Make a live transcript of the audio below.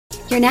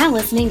You're now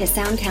listening to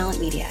Sound Talent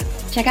Media.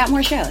 Check out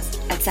more shows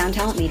at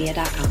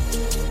soundtalentmedia.com.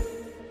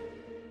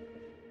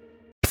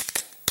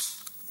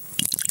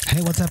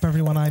 Hey, what's up,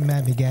 everyone? I'm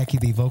Matt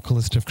McGachy, the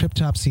vocalist of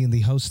Cryptopsy and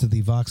the host of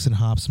the Vox and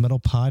Hops Metal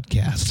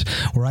Podcast,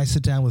 where I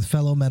sit down with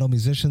fellow metal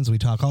musicians. We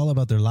talk all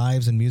about their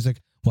lives and music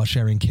while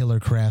sharing killer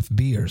craft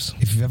beers.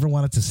 If you've ever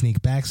wanted to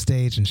sneak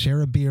backstage and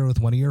share a beer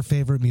with one of your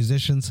favorite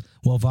musicians,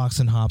 well, Vox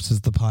and Hops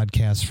is the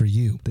podcast for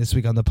you. This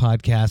week on the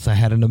podcast, I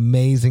had an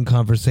amazing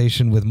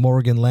conversation with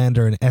Morgan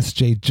Lander and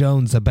S.J.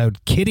 Jones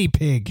about Kitty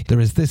Pig.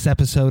 There is this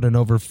episode and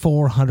over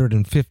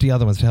 450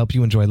 other ones to help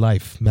you enjoy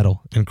life,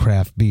 metal, and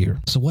craft beer.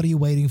 So what are you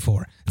waiting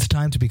for? It's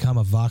time to become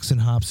a Vox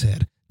and Hops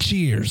head.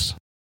 Cheers!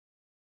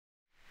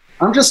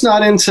 I'm just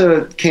not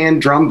into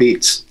canned drum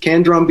beats.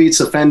 Canned drum beats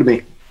offend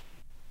me.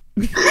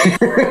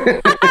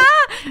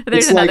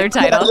 There's another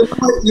title.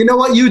 You know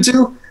what you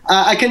do?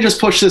 I can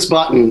just push this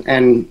button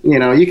and,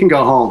 you can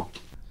go home.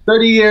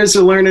 30 years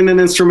of learning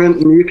an instrument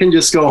and you can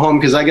just go home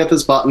because I get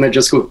this button that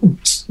just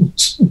goes.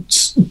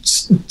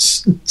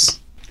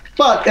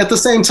 But at the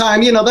same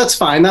time, that's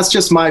fine. That's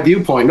just my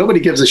viewpoint. Nobody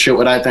gives a shit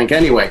what I think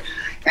anyway.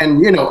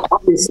 And,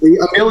 obviously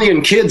a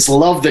million kids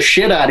love the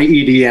shit out of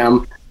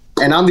EDM.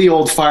 And I'm the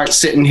old fart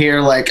sitting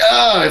here like,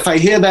 if I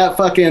hear that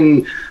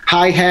fucking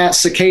hi-hat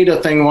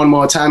cicada thing one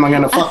more time, I'm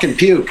going to fucking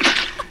puke.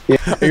 Yeah.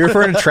 Are you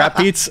referring to trap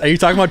beats? Are you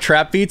talking about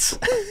trap beats?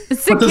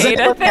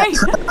 Cicada thing?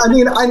 I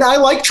mean, I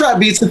like trap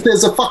beats if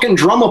there's a fucking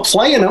drummer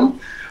playing them,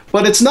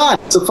 but it's not.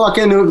 It's a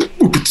fucking...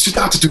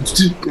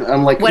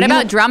 I'm like... What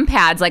about drum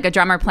pads, like a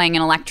drummer playing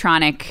an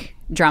electronic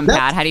drum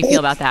pad? How do you feel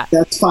about that?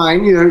 That's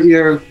fine.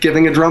 You're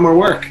giving a drummer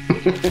work.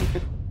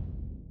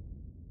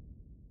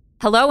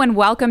 Hello and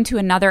welcome to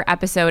another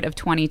episode of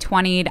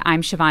 2020'd.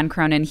 I'm Siobhan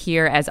Cronin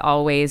here as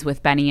always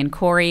with Benny and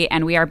Corey,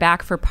 and we are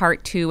back for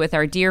part 2 with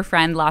our dear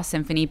friend Lost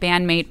Symphony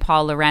bandmate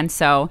Paul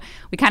Lourenco.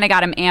 We kind of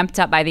got him amped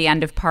up by the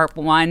end of part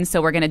 1, so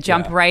we're going to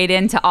jump right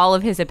into all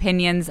of his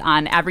opinions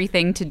on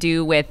everything to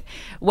do with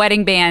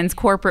wedding bands,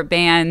 corporate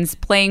bands,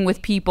 playing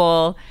with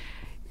people.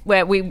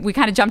 We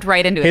kind of jumped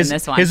right into it in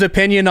this one. His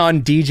opinion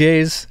on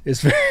DJs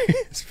is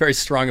it's a very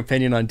strong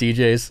opinion on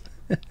DJs.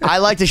 I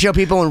like to show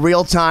people in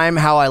real time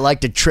how I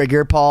like to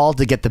trigger Paul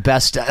to get the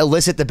best,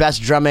 elicit the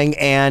best drumming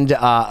and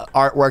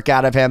artwork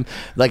out of him.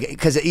 Like,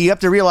 because you have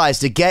to realize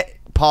to get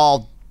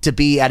Paul to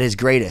be at his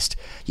greatest,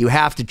 you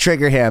have to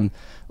trigger him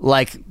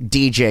like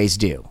DJs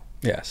do.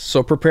 Yes.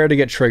 So prepare to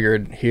get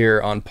triggered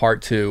here on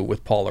part 2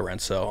 with Paul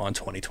Lourenco on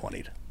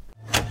 2020'd.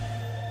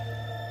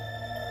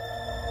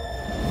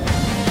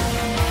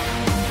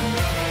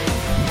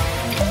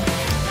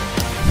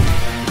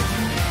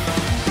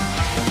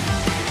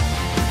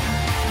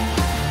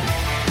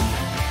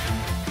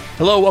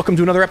 Hello, welcome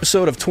to another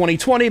episode of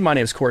 2020. My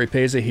name is Corey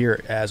Peza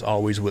here, as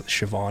always, with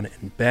Siobhan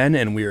and Ben,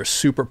 and we are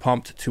super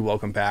pumped to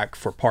welcome back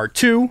for part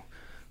 2,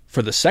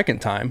 for the second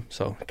time,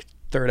 so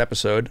third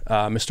episode,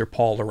 Mr.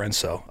 Paul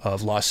Lourenco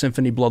of Lost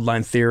Symphony,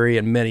 Bloodline Theory,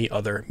 and many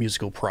other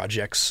musical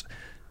projects.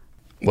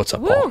 What's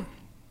up, Paul?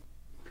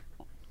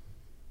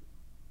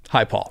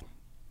 Hi, Paul.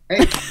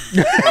 Hey.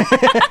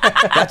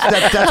 That's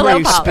Hello, where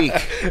you Paul. speak.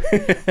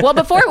 Well,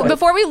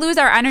 before we lose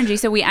our energy,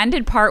 so we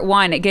ended part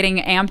 1 getting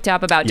amped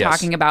up about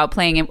talking about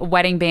playing in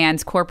wedding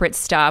bands, corporate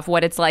stuff,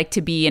 what it's like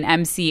to be an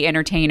MC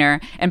entertainer,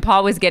 and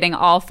Paul was getting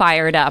all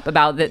fired up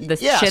about the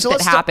shit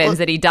that happens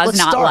that he does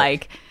not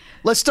like.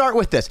 Let's start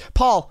with this.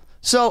 Paul,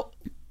 so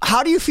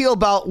how do you feel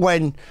about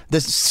when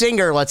the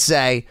singer, let's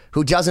say,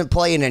 who doesn't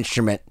play an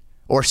instrument,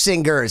 or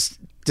singers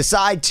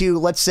decide to,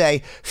 let's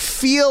say,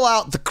 feel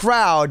out the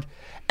crowd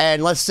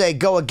and let's say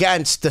go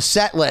against the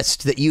set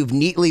list that you've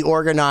neatly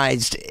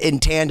organized in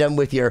tandem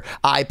with your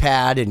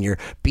iPad and your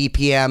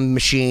BPM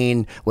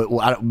machine,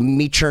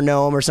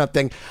 metronome or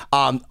something.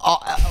 How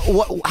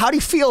do you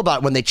feel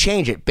about it when they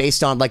change it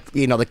based on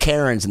the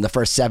Karens in the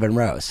first 7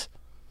 rows?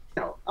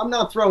 I'm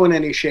not throwing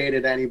any shade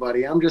at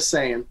anybody. I'm just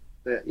saying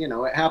that,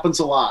 it happens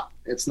a lot.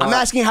 It's not. I'm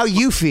asking how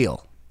you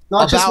feel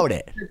not about just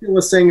it. A particular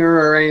singer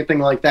or anything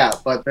like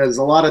that, but there's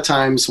a lot of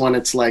times when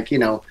it's like,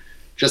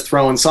 just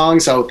throwing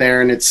songs out there,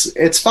 and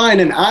it's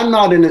fine. And I'm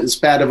not in as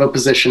bad of a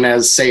position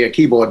as, say, a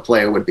keyboard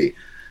player would be,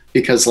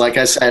 because like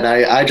I said,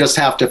 I just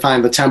have to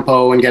find the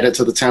tempo and get it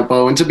to the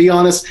tempo. And to be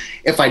honest,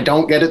 if I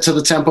don't get it to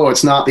the tempo,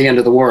 it's not the end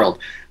of the world.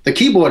 The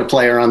keyboard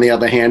player, on the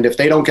other hand, if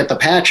they don't get the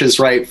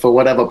patches right for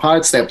whatever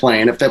parts they're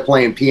playing, if they're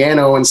playing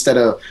piano instead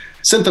of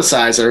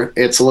synthesizer,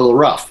 it's a little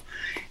rough.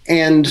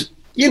 And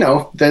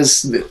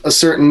there's a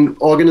certain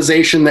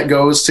organization that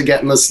goes to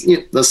getting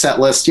the set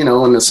list, in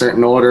a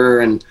certain order,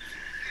 and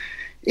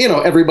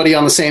everybody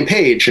on the same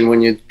page. And when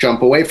you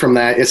jump away from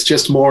that, it's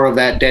just more of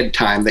that dead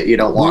time that you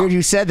don't want. Weird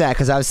you said that,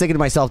 because I was thinking to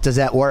myself, does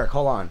that work?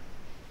 Hold on.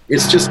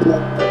 It's just,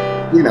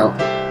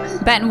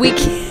 Ben, we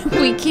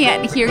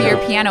can't hear your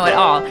piano at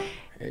all.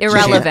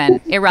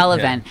 Irrelevant. Yeah.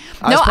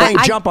 I was playing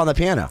Jump on the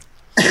piano.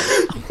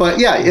 But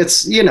yeah,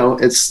 it's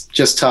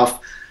just tough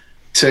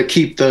to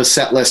keep the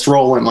set list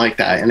rolling like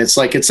that. And it's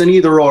like, it's an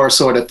either or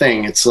sort of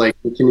thing. It's like,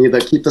 you can either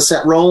keep the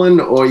set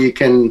rolling, or you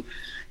can,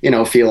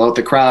 feel out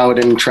the crowd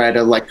and try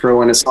to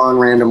throw in a song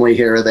randomly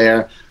here or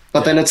there.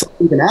 But then it's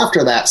even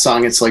after that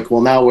song, it's like,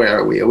 well, now where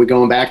are we? Are we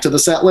going back to the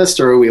set list,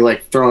 or are we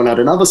like throwing out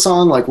another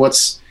song? Like,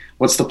 what's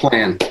the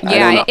plan?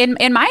 Yeah,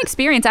 in my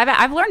experience,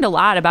 I've learned a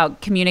lot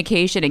about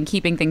communication and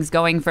keeping things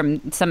going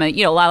from some of,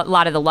 a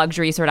lot of the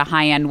luxury sort of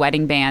high-end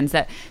wedding bands,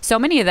 that so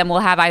many of them will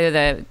have either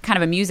the kind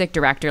of a music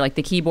director, like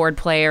the keyboard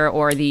player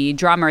or the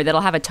drummer,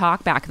 that'll have a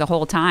talk back the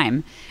whole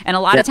time. And a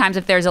lot of times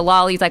if there's a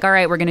lull, he's like, all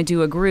right, we're going to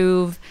do a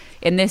groove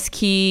in this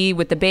key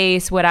with the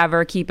bass,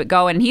 whatever, keep it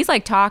going. And he's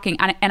like talking,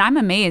 and I'm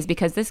amazed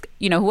because this,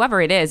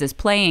 whoever it is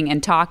playing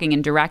and talking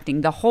and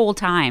directing the whole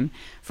time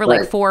for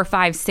like 4,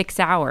 5, 6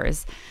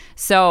 hours.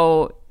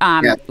 So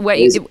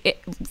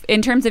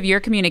in terms of your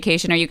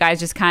communication, are you guys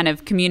just kind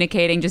of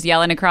communicating, just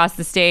yelling across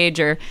the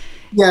stage, or,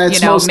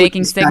 it's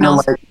making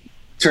signals? Kind of like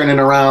turning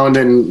around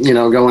and,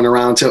 going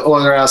around to,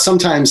 or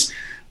sometimes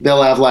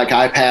they'll have like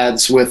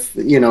iPads with,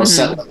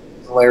 set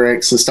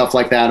lyrics and stuff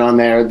like that on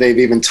there. They've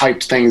even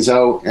typed things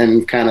out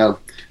and kind of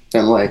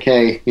been like,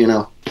 hey,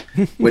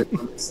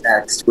 with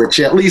text, which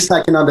at least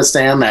I can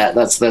understand that.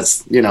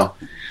 That's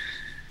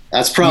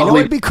probably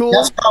what'd be cool?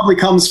 That probably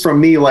comes from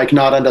me, like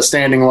not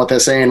understanding what they're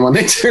saying when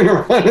they turn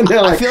around and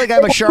they're like, I feel like I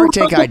have a Shark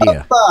Tank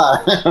idea.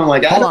 I'm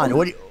like, hold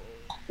on.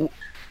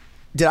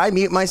 Did I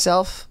mute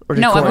myself? Or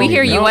did No, Corey we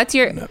hear mute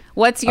you. me?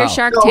 What's your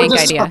Shark we're Tank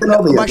just idea? talking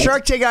over you. My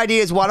Shark Tank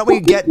idea is, why don't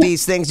we get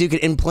these things you can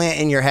implant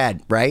in your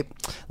head, right?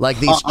 Like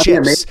these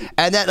chips,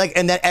 and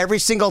that every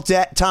single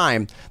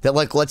time that,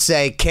 like, let's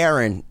say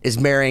Karen is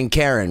marrying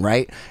Karen,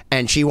 right?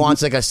 And she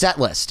wants like a set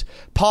list.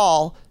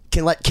 Paul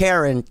can let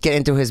Karen get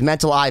into his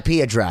mental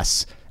IP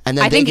address. And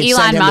then I think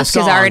Elon Musk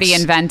has already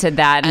invented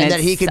that, and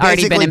that he could it's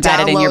already been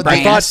embedded in your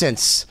brain. I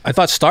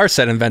thought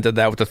Starset invented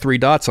that with the 3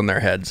 dots on their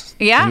heads.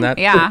 Yeah.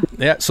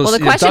 So well, the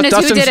question is,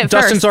 who did it first?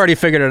 Dustin's already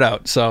figured it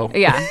out. So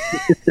yeah.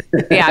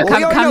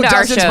 Come to our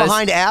Dustin's shows.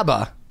 behind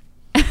ABBA.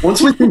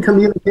 Once we can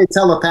communicate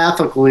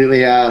telepathically,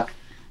 the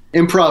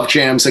improv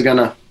jams are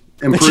gonna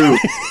improve.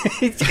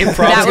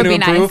 That would be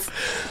nice.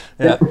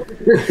 Yeah.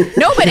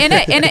 No, but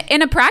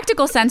in a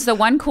practical sense, the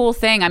one cool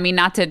thing, I mean,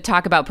 not to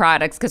talk about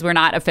products because we're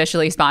not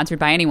officially sponsored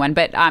by anyone,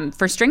 but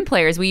for string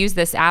players, we use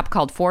this app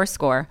called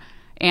Fourscore.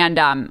 And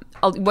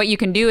what you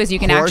can do is you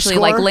can actually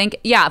like link,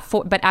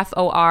 but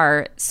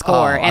FOR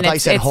score. And I thought you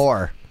said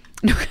whore.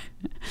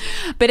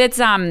 But it's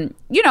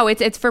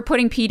it's for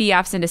putting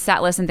PDFs into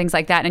set lists and things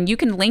like that, and you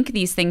can link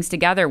these things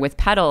together with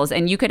pedals,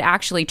 and you could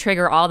actually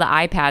trigger all the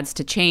iPads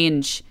to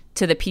change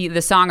to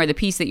the song or the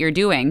piece that you're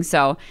doing.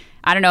 So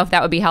I don't know if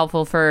that would be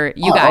helpful for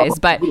you guys,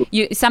 but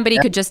somebody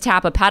could just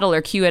tap a pedal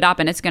or cue it up,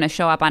 and it's going to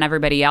show up on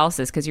everybody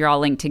else's because you're all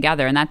linked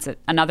together, and that's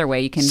another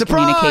way you can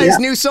communicate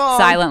new song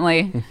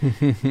silently.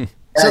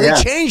 So they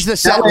changed the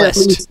set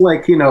list. At least,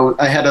 like,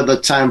 ahead of the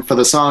time for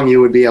the song,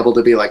 you would be able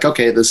to be like,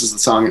 okay, this is the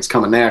song that's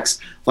coming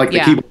next. Like the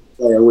keyboard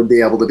player would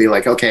be able to be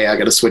like, okay, I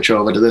got to switch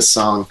over to this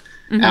song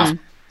after.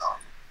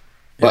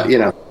 But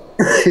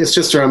it's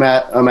just a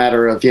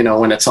matter of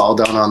when it's all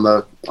done on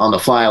the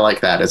fly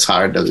like that. It's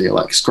hard to be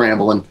like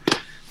scrambling.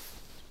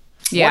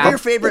 Yeah. What are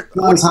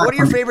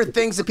your favorite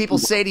things that people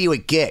say to you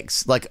at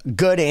gigs? Like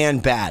good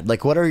and bad.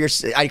 Like what are your?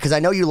 Because I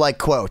know you like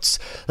quotes.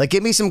 Like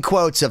give me some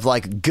quotes of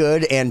like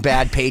good and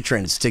bad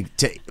patrons to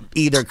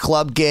either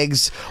club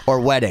gigs or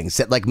weddings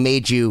that like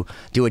made you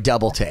do a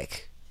double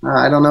take.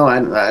 I don't know.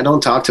 I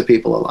don't talk to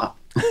people a lot.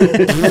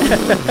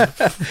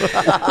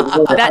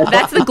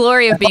 That's the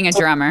glory of being a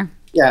drummer.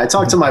 Yeah, I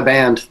talk to my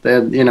band.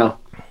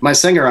 My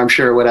singer, I'm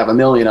sure, would have a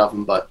million of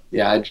them, but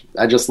I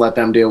just let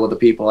them deal with the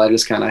people. I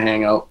just kind of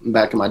hang out in the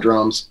back of my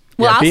drums.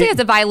 Well, I'll say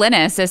as a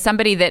violinist, as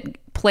somebody that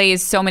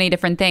plays so many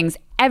different things,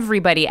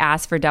 everybody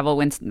asks for Devil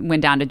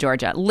Went Down to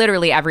Georgia.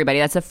 Literally everybody.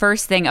 That's the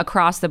first thing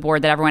across the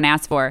board that everyone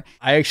asks for.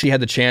 I actually had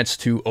the chance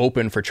to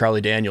open for Charlie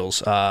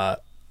Daniels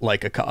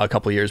like a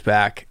couple of years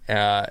back,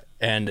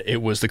 and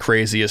it was the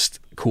craziest,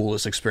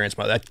 coolest experience.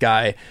 That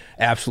guy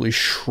absolutely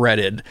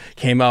shredded.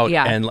 Came out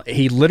and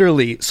he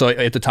literally. So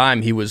at the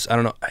time he was, I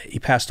don't know, he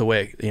passed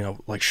away.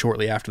 Like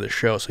shortly after the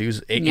show. So he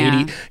was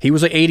 80. He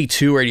was like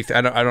 82 or 83.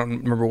 I don't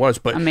remember what it was,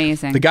 but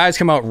amazing. The guys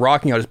come out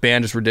rocking out. His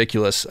band is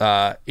ridiculous.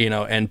 And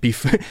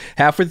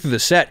halfway through the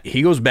set,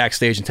 he goes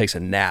backstage and takes a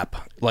nap.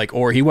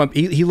 Or he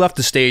left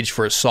the stage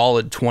for a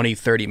solid 20,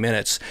 30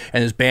 minutes,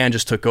 and his band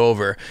just took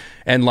over.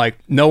 And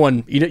no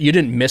one, you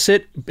didn't miss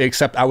it,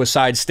 except I was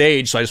side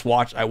stage, so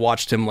I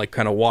watched him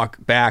kind of walk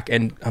back,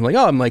 and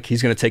I'm like,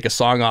 he's gonna take a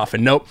song off,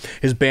 and nope,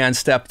 his band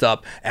stepped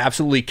up,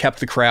 absolutely kept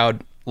the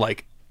crowd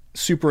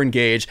super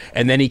engaged,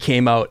 and then he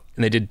came out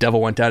and they did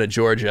Devil Went Down to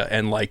Georgia,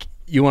 and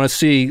you want to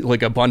see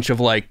a bunch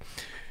of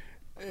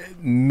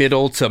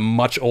middle to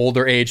much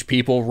older age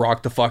people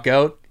rock the fuck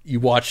out. You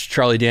watch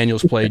Charlie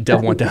Daniels play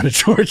Devil Went Down to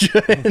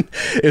Georgia. And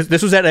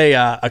this was at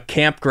a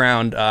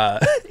campground,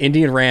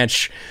 Indian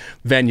Ranch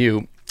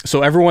venue.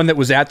 So everyone that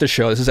was at the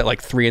show, this is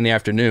at 3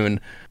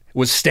 p.m,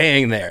 was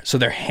staying there. So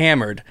they're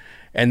hammered.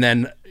 And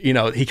then,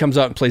 he comes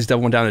out and plays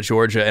Devil Went Down to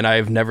Georgia, and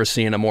I've never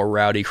seen a more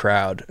rowdy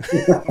crowd.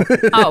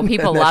 Oh,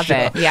 people love show.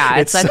 It.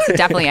 Yeah, that's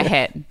definitely a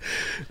hit.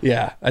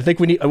 Yeah, I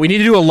think we need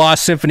to do a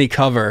Lost Symphony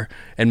cover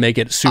and make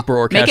it super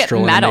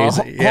orchestral. Make it metal. And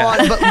amazing. Yeah.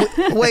 Hold on,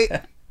 but wait.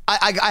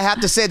 I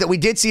have to say that we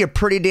did see a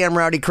pretty damn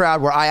rowdy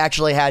crowd where I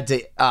actually had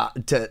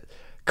to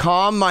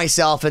calm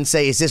myself and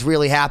say, is this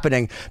really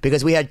happening?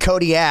 Because we had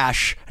Cody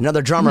Ash,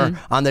 another drummer,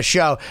 on the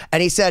show,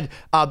 and he said,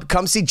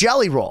 come see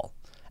Jelly Roll.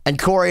 And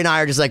Corey and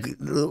I are just like,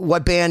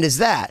 what band is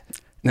that?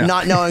 No.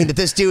 Not knowing that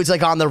this dude's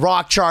like on the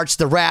rock charts,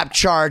 the rap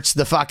charts,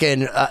 the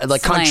fucking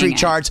like country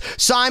charts,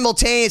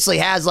 simultaneously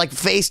has like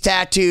face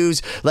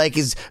tattoos, like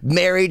is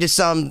married to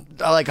some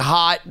like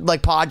hot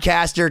like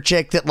podcaster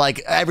chick that like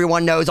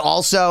everyone knows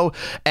also.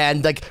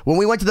 And like when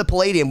we went to the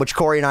Palladium, which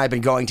Corey and I have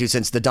been going to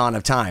since the dawn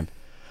of time,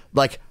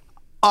 like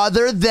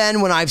other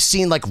than when I've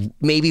seen like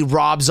maybe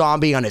Rob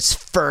Zombie on his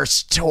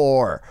first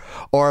tour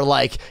or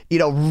like, you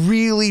know,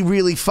 really,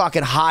 really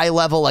fucking high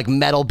level like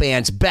metal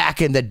bands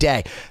back in the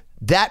day,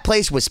 that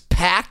place was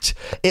packed.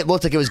 It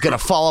looked like it was going to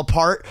fall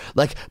apart.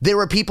 Like there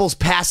were people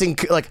passing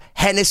like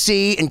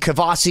Hennessy and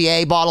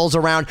Cavassier bottles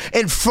around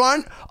in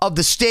front of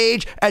the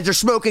stage as they're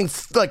smoking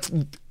like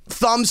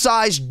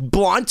thumb-sized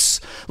blunts,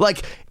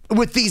 like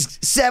with these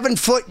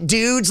 7-foot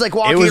dudes like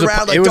walking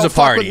around like, don't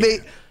fuck with me.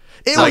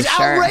 It was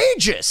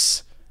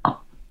outrageous. I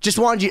just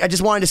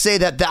wanted to say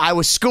that I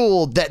was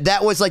schooled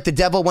that was like the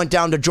devil went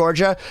down to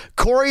Georgia.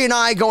 Corey and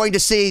I going to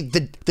see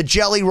the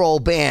Jelly Roll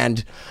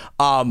band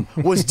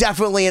was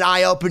definitely an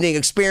eye-opening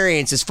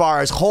experience as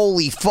far as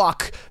holy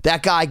fuck,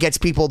 that guy gets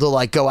people to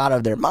like go out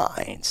of their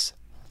minds.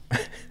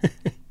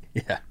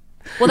 Yeah.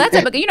 Well, that's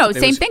it. You know,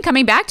 same thing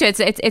coming back to it's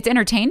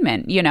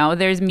entertainment. You know,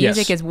 there's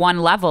music is one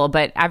level,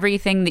 but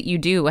everything that you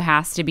do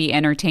has to be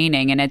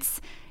entertaining, and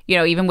it's. You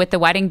know, even with the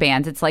wedding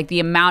bands, it's like the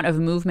amount of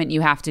movement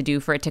you have to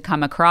do for it to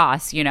come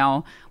across, you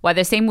know,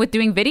 whether same with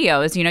doing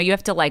videos, you know, you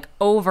have to like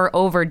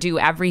overdo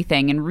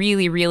everything and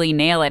really, really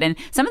nail it. And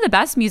some of the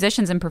best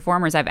musicians and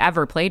performers I've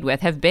ever played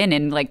with have been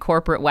in like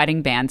corporate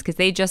wedding bands because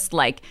they just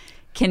like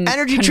can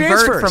energy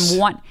convert transfers from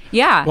one.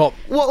 Yeah. Well,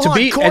 to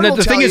be, and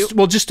the thing is,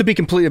 well, just to be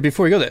completely,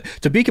 before we go there,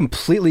 to be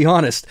completely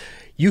honest,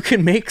 you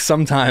can make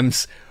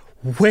sometimes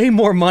way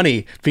more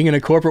money being in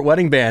a corporate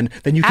wedding band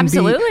than you can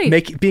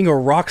being a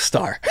rock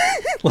star.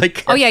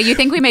 Like, oh yeah, you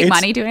think we make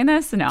money doing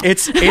this? No,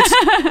 it's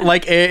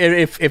like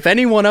if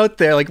anyone out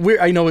there, like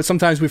I know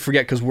sometimes we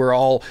forget because we're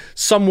all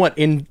somewhat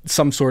in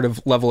some sort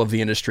of level of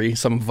the industry.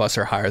 Some of us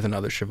are higher than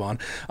others, Siobhan.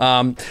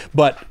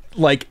 But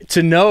like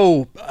to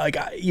know, like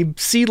you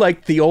see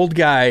like the old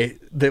guy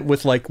that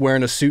with like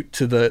wearing a suit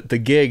to the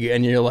gig,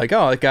 and you're like,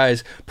 oh, that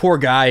guy's poor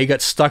guy. He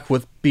got stuck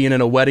with being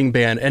in a wedding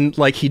band, and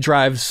like he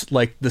drives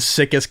like the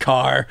sickest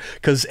car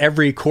because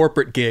every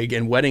corporate gig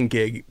and wedding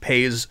gig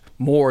pays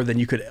more than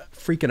you could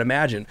freaking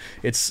imagine.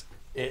 It's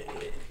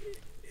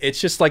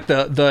just like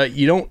the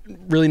you don't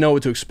really know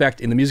what to expect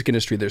in the music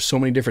industry. There's so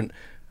many different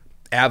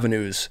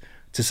avenues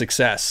to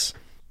success.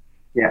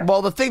 Yeah.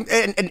 Well, the thing,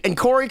 and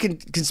Corey can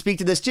speak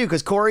to this too,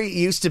 because Corey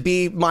used to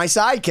be my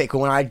sidekick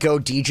when I'd go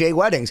DJ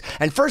weddings.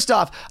 And first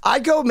off,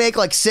 I'd go make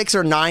like $6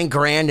 or $9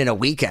 grand in a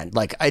weekend.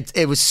 Like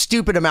it was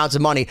stupid amounts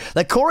of money.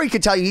 Like Corey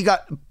could tell you, he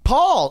got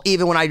Paul,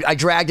 even when I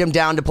dragged him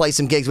down to play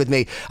some gigs with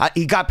me,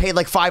 he got paid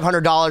like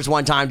 $500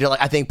 one time to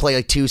like, I think play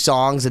like 2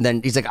 songs. And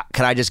then he's like,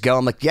 can I just go?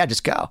 I'm like, yeah,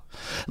 just go.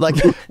 Like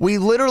we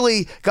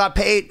literally got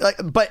paid. Like,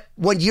 but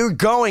when you're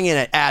going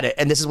in at it,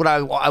 and this is what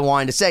I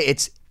wanted to say,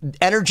 it's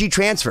energy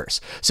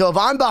transfers. So if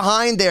I'm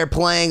behind there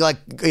playing like,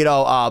 you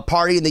know,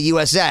 Party in the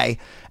USA,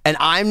 and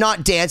I'm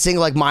not dancing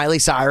like Miley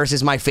Cyrus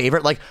is my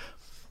favorite, like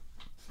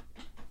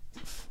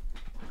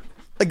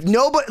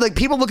nobody, like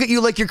people look at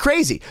you like you're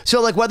crazy.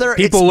 So like whether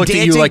people looked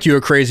at you like you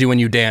were crazy when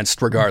you danced,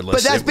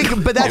 regardless.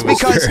 But that's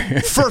because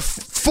for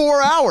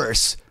 4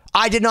 hours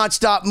I did not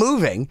stop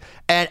moving,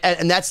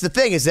 and that's the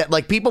thing, is that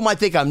like people might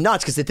think I'm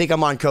nuts because they think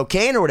I'm on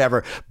cocaine or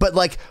whatever. But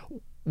like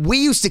we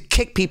used to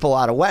kick people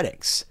out of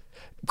weddings.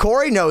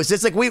 Corey knows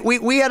this. Like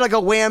we had like a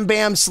wham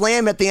bam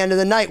slam at the end of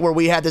the night where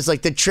we had this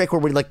like the trick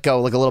where we like go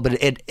like a little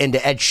bit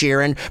into Ed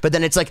Sheeran, but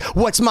then it's like,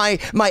 what's my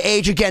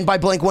age again by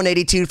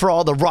Blink-182 for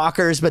all the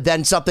rockers, but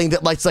then something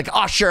that like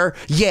Usher,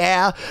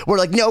 yeah, where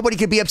like nobody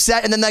could be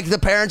upset, and then like the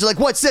parents are like,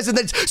 what's this? And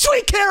then it's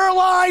Sweet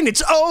Caroline,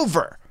 it's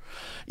over.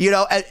 You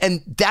know,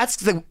 and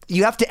that's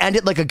you have to end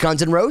it like a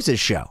Guns N' Roses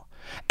show.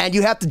 And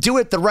you have to do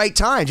it at the right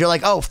times. You're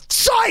like, oh,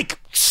 psych,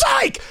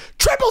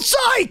 triple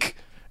psych.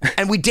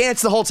 And we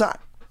dance the whole time.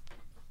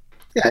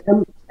 Yeah,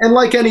 and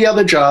like any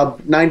other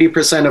job,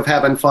 90% of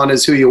having fun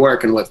is who you're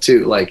working with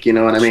too. Like, you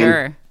know what I mean?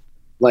 Sure.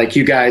 Like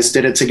you guys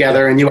did it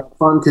together and you had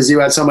fun because you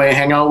had somebody to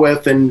hang out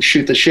with and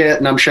shoot the shit.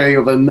 And I'm sure you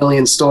have a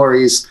million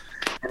stories.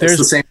 It's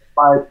the same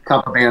with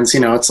cover bands. You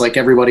know, it's like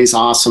everybody's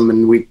awesome,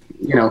 and we,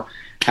 you know,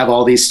 have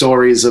all these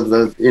stories of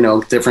the, you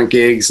know, different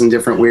gigs and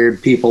different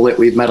weird people that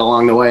we've met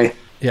along the way.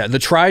 Yeah, the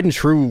tried and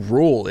true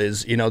rule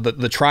is, you know,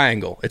 the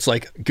triangle. It's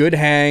like good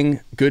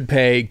hang, good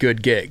pay,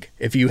 good gig.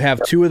 If you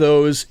have 2 of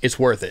those, it's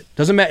worth it.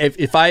 Doesn't matter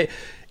if I,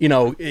 you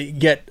know,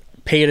 get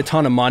paid a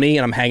ton of money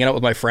and I'm hanging out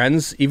with my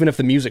friends, even if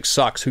the music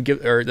sucks, who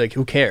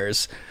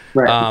cares?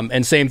 Right.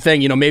 And same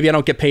thing, you know, maybe I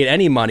don't get paid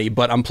any money,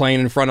 but I'm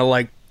playing in front of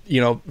like, you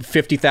know,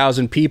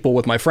 50,000 people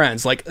with my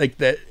friends. Like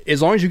that,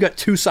 as long as you got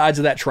 2 sides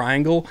of that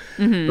triangle,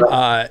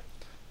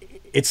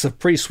 it's a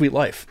pretty sweet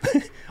life.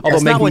 Although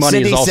That's not making what money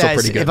Cindy is also says.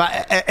 pretty good.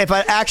 If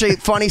I actually,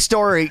 funny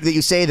story that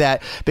you say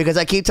that, because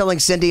I keep telling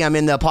Cindy I'm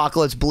in the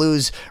Apocalypse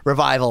Blues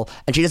revival,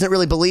 and she doesn't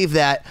really believe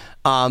that.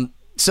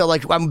 So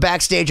like I'm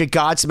backstage at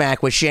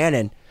Godsmack with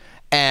Shannon,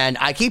 and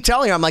I keep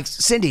telling her, I'm like,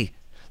 Cindy,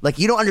 like,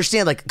 you don't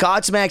understand, like,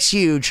 Godsmack's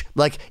huge.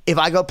 Like, if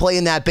I go play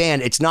in that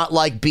band, it's not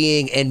like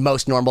being in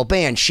most normal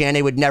bands.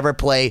 Shannon would never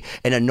play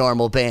in a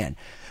normal band.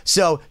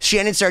 So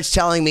Shannon starts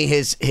telling me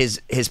his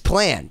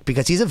plan,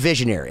 because he's a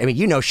visionary. I mean,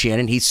 you know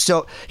Shannon. He's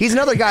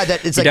another guy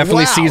that it's like,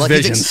 definitely wow, sees like,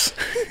 visions.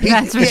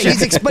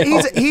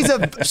 He's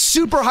a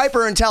super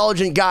hyper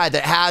intelligent guy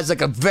that has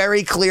like a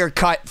very clear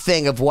cut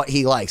thing of what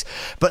he likes.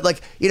 But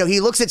like, you know, he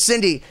looks at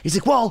Cindy. He's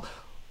like, well,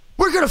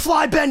 we're going to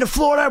fly Ben to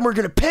Florida, and we're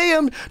going to pay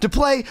him to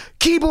play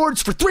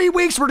keyboards for 3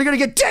 weeks. We're going to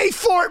get Dave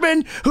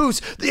Fortman, who's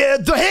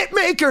the hit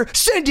maker.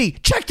 Cindy,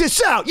 check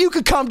this out. You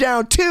could come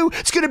down too.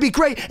 It's going to be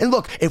great. And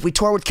look, if we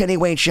tour with Kenny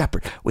Wayne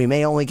Shepherd, we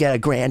may only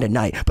get $1,000 a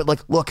night. But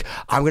like, look,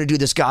 I'm going to do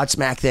this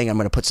Godsmack thing. I'm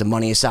going to put some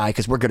money aside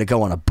because we're going to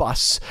go on a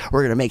bus.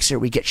 We're going to make sure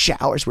we get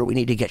showers where we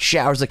need to get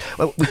showers. Like,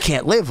 well, we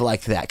can't live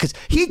like that because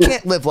he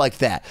can't live like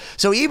that.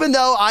 So even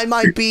though I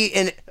might be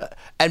in...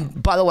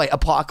 And by the way,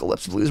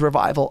 Apocalypse Blues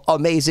Revival,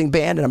 amazing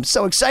band, and I'm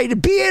so excited to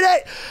be in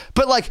it.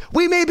 But like,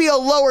 we may be a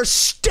lower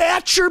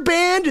stature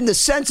band in the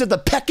sense of the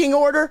pecking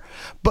order,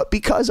 but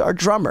because our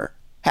drummer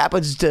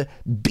happens to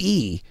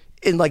be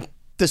in like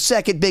the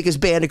second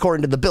biggest band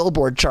according to the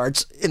Billboard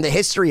charts in the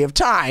history of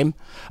time,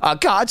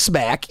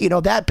 Godsmack, you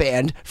know, that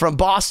band from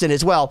Boston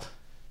as well,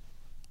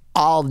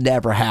 I'll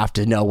never have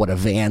to know what a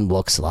van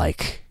looks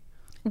like.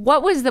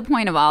 What was the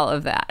point of all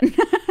of that?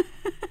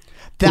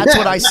 That's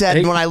what I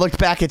said when I looked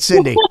back at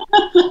Cindy.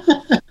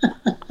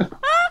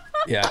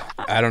 Yeah,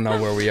 I don't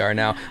know where we are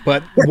now.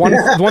 But one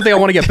thing I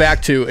want to get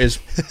back to is,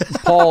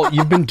 Paul,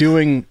 you've been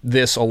doing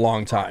this a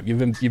long time. You've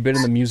been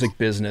in the music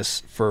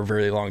business for a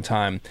very long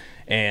time.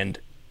 And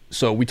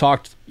so we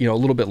talked, you know, a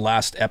little bit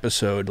last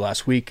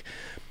week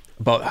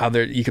about how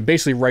you could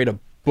basically write a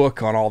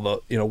book on all the,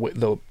 you know,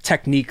 the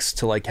techniques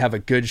to like have a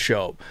good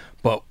show.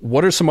 But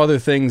what are some other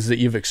things that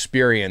you've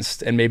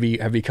experienced and maybe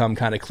have become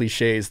kind of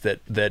cliches that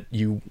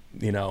you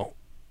know,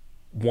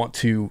 want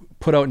to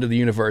put out into the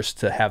universe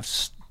to have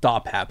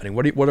stop happening?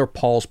 What are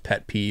Paul's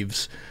pet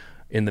peeves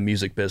in the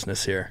music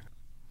business here?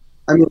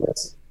 I mean,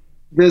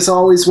 there's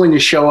always when you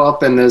show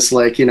up and there's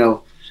like, you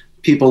know,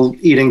 people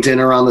eating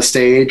dinner on the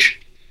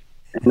stage,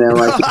 and they're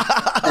like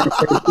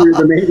through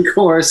the main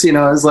course, you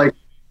know, there's like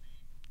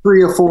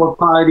 3 or 4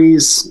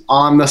 parties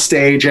on the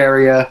stage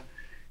area,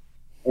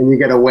 and you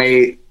gotta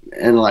wait.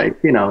 And like,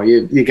 you know,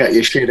 you got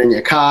your shit in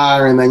your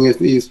car, and then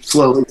you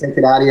slowly take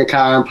it out of your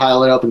car and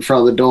pile it up in front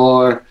of the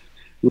door.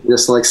 You're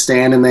just like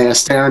standing there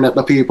staring at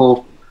the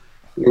people,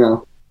 you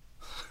know.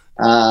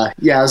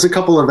 Yeah, there's a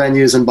couple of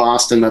venues in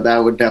Boston that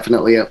would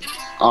definitely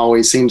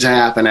always seem to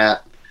happen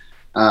at.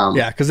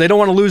 Yeah, because they don't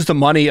want to lose the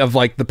money of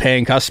like the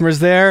paying customers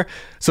there.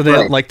 So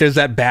they like, there's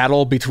that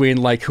battle between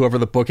like whoever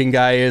the booking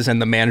guy is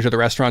and the manager of the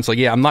restaurant's like,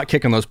 yeah, I'm not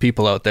kicking those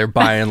people out. They're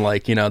buying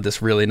like, you know,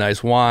 this really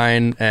nice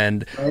wine,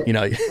 and you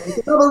know,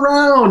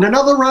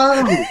 another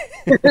round.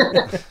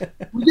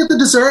 We get the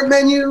dessert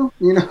menu,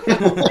 you know.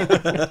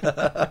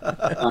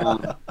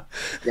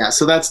 Yeah,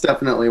 so that's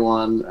definitely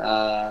one.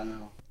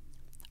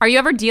 Are you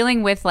ever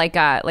dealing with like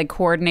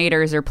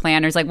coordinators or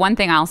planners? Like, one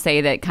thing I'll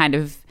say that kind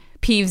of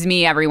peeves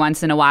me every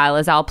once in a while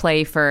is I'll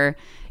play for,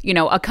 you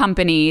know, a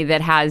company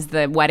that has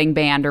the wedding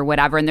band or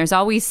whatever, and there's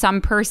always some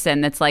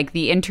person that's like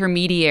the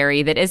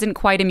intermediary that isn't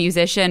quite a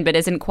musician but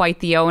isn't quite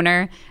the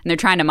owner, and they're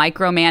trying to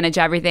micromanage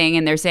everything,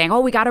 and they're saying,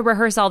 oh, we got to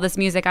rehearse all this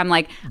music. I'm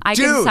like, I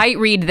can sight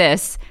read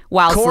this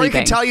while Corey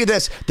sleeping. can tell you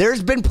this.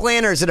 There's been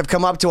planners that have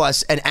come up to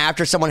us, and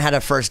after someone had a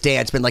first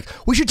dance, been like,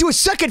 we should do a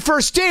second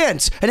first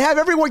dance and have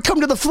everyone come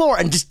to the floor,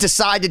 and just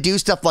decide to do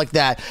stuff like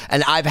that.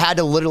 And I've had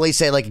to literally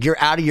say, like, you're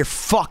out of your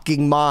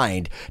fucking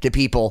mind to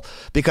people,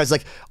 because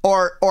like,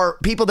 or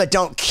people that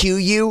don't cue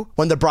you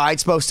when the bride's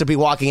supposed to be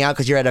walking out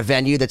because you're at a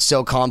venue that's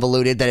so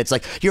convoluted that it's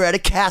like you're at a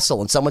castle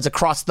and someone's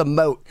across the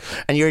moat,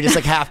 and you're just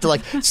like have to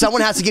like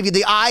someone has to give you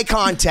the eye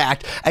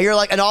contact, and you're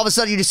like, and all of a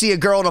sudden you just see a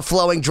girl in a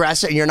flowing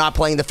dress, and you're not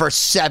playing the first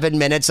 7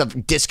 minutes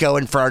of Disco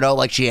Inferno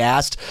like she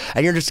asked,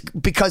 and you're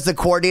just, because the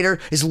coordinator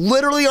is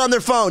literally on their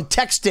phone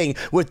texting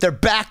with their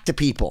back to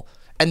people,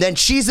 and then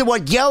she's the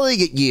one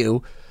yelling at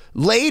you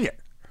later.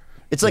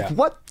 It's like,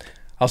 what?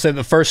 I'll say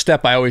the first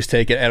step I always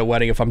take at a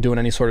wedding, if I'm doing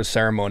any sort of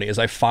ceremony, is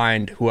I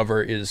find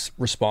whoever is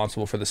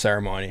responsible for the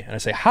ceremony, and I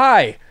say,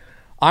 hi,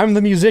 I'm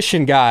the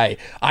musician guy.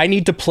 I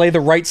need to play the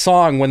right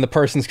song when the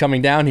person's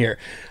coming down here.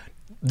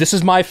 This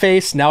is my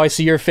face. Now I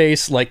see your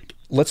face. Like,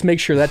 let's make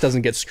sure that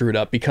doesn't get screwed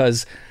up,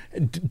 because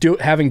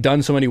having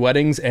done so many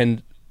weddings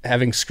and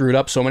having screwed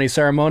up so many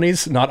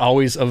ceremonies, not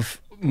always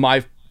of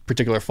my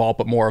particular fault,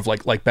 but more of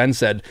like Ben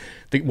said,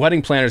 the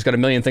wedding planner's got a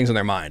million things in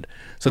their mind.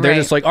 So they're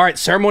just like, all right,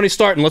 ceremony's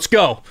starting, let's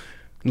go.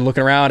 And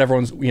looking around,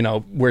 everyone's, you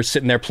know, we're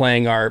sitting there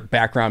playing our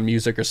background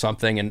music or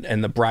something,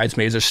 and the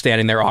bridesmaids are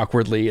standing there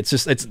awkwardly. It's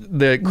just, it's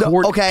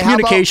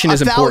communication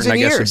is important, I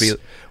guess, would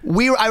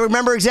be. I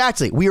remember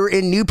exactly. We were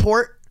in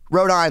Newport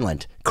Rhode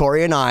Island,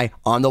 Corey and I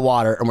on the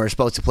water, and we're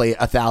supposed to play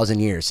 1,000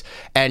 years.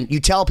 And you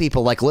tell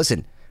people, like,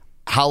 listen,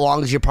 how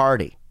long is your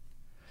party?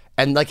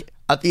 And like,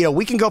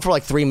 we can go for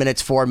like 3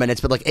 minutes, 4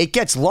 minutes, but like it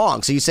gets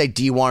long. So you say,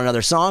 do you want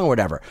another song or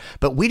whatever?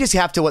 But we just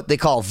have to what they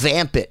call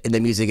vamp it in the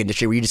music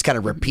industry, where you just kind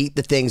of repeat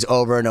the things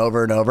over and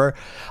over and over.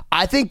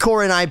 I think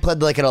Corey and I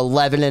played like an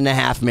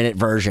 11.5-minute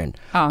version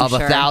of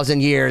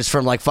 1,000 years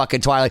from like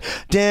fucking Twilight.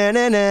 And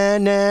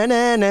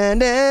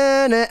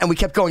we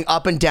kept going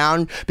up and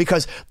down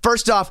because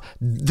first off,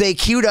 they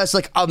cued us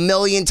like a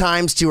million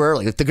times too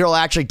early. Like, the girl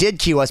actually did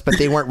cue us, but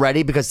they weren't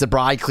ready because the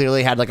bride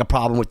clearly had like a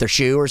problem with their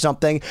shoe or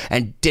something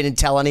and didn't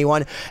tell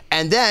anyone.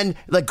 And then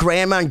like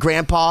grandma and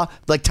grandpa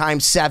like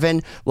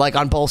 ×7 like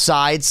on both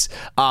sides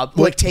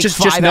like take just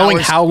 5 knowing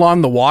hours. how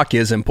long the walk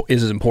is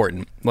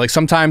important. Like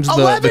sometimes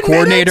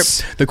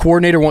the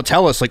coordinator won't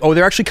tell us, like, oh,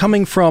 they're actually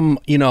coming from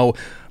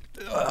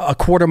a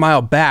quarter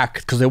mile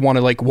back because they want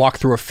to like walk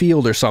through a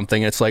field or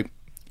something. It's like,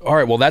 all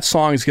right, well, that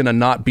song is going to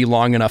not be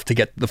long enough to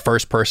get the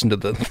first person to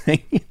the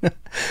thing.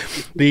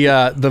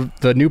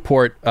 The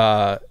Newport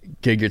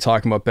gig you're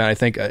talking about, Ben, I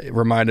think it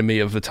reminded me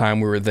of the time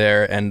we were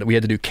there and we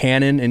had to do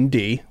Canon in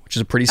D, which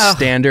is a pretty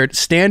standard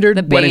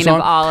the wedding bane song.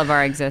 of all of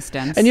our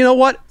existence. And you know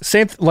what?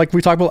 Same, like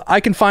we talked about, I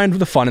can find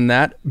the fun in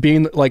that.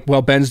 Being like,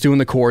 well, Ben's doing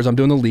the chords, I'm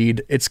doing the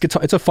lead. It's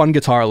a fun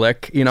guitar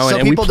lick, So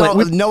and people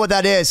don't know what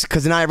that is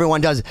because not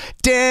everyone does.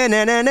 Now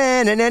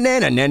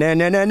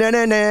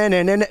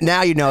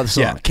you know the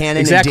song. Yeah, Canon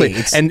exactly.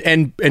 and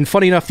D. And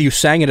funny enough, you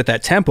sang it at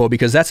that tempo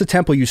because that's the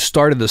tempo you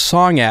started the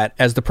song at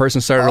as the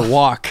person started to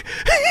walk.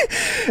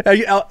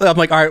 I'm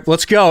like, all right,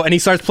 let's go. And he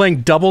starts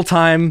playing double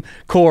time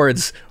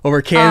chords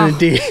over Canon and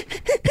D.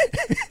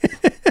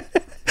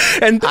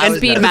 and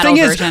speed the metal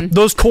thing version. is,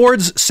 those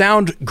chords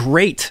sound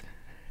great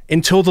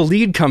until the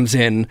lead comes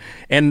in,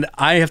 and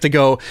I have to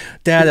go.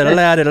 And then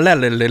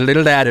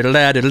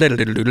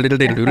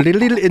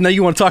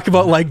you want to talk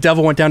about like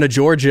Devil Went Down to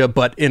Georgia,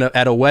 but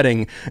at a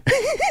wedding.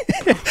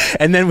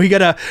 And then we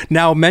gotta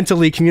now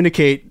mentally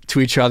communicate to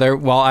each other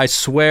while I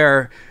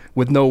swear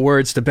with no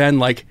words to Ben,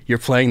 like, you're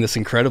playing this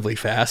incredibly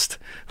fast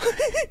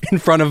in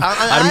front of.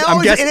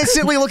 I'm guessing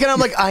innocently looking at him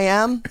like, I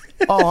am.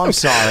 Oh, I'm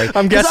sorry.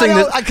 I'm guessing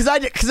because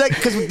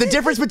the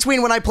difference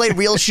between when I play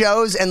real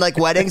shows and like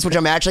weddings, which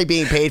I'm actually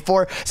being paid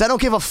for, is I don't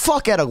give a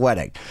fuck at a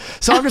wedding.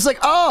 So I'm just like,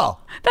 oh,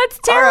 that's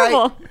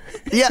terrible.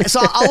 Right. Yeah. So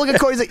I'll look at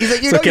Corey. He's like,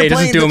 it's okay. He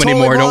doesn't do them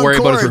anymore. Don't worry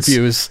about his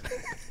reviews.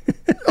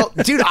 Oh,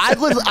 dude,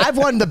 I've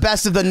won the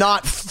best of the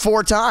not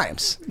 4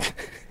 times.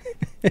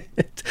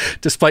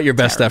 Despite your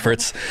best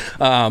efforts.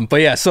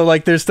 But yeah, so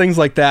like there's things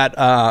like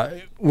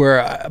that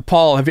where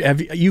Paul,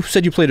 have you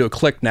said you play to a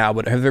click now,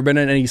 but have there been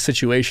any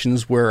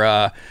situations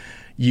where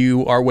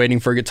you are waiting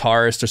for a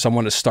guitarist or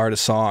someone to start a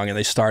song and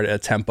they start at a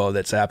tempo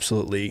that's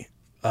absolutely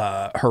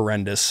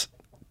horrendous?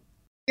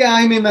 Yeah,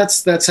 I mean,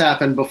 that's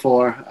happened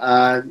before.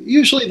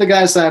 Usually the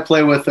guys that I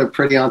play with are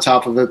pretty on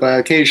top of it, but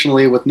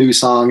occasionally with new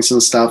songs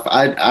and stuff,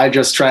 I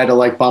just try to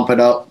like bump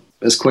it up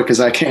as quick as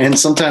I can.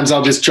 Sometimes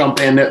I'll just jump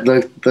in at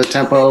the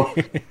tempo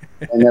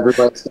and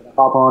everybody's going to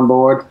hop on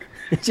board.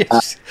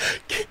 Just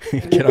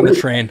get on the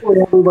train.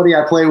 Everybody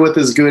I play with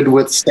is good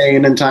with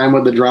staying in time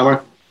with the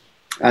drummer.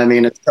 I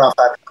mean, it's tough.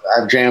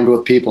 I've jammed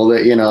with people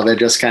that, they're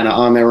just kind of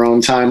on their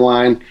own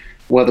timeline.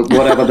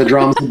 Whatever the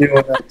drums are doing,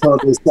 they're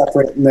totally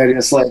separate, and they're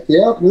just like,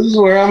 yep, this is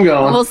where I'm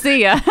going. We'll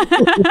see ya.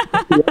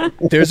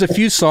 There's a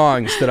few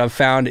songs that I've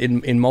found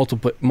in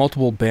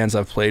multiple bands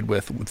I've played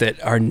with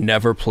that are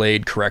never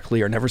played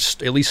correctly or never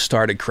at least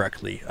started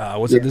correctly.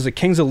 There's a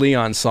Kings of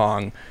Leon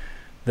song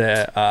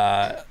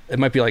that it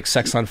might be like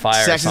Sex on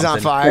Fire. Sex is on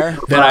Fire.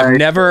 That I've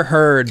never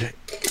heard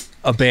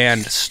a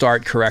band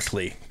start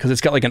correctly because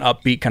it's got like an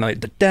upbeat kind of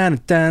like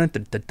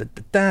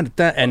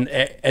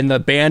and the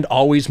band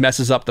always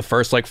messes up the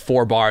first like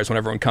 4 bars when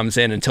everyone comes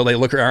in until they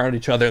look around at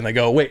each other and they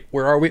go, wait,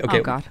 where are we? Okay.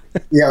 Oh God.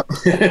 Yeah.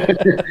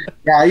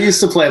 Yeah, I used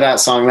to play that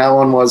song. That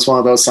one was one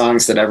of those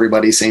songs that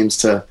everybody seems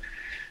to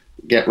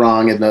get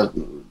wrong, and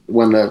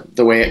when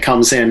the way it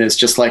comes in is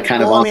just like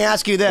kind of. Let me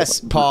ask you this,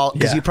 Paul,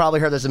 because Yeah. you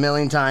probably heard this a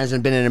million times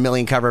and been in a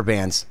million cover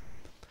bands.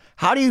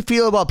 How do you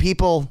feel about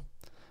people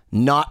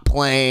not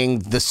playing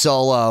the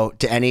solo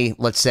to any,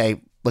 let's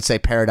say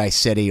Paradise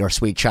City or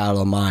Sweet Child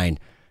of Mine?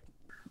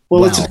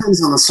 Well, it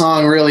depends on the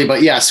song, really.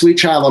 But yeah, Sweet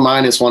Child of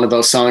Mine is one of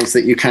those songs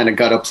that you kind of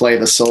got to play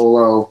the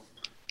solo,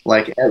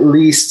 like at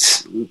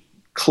least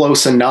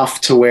close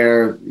enough to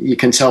where you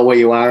can tell where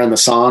you are in the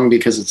song,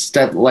 because it's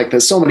like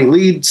there's so many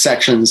lead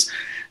sections.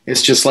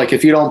 It's just like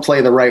if you don't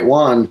play the right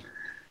one,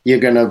 you're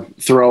going to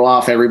throw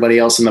off everybody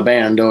else in the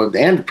band,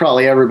 and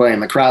probably everybody in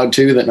the crowd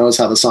too that knows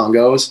how the song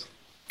goes.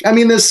 I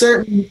mean, there's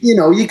certain,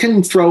 you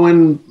can throw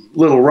in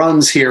little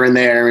runs here and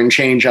there and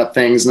change up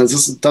things, and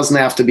this doesn't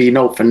have to be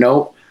note for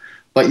note,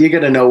 but you got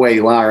to know where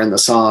you are in the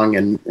song.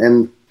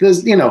 And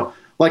there's,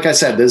 like I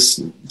said, there's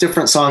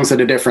different songs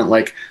that are different.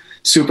 Like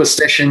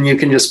Superstition, you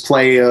can just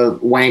play a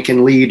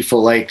wanking lead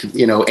for like,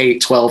 8,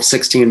 12,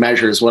 16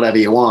 measures, whatever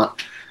you want.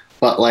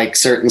 But like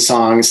certain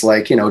songs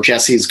like,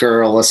 Jesse's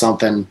Girl or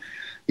something,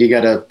 you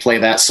got to play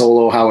that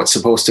solo how it's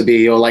supposed to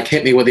be. Or like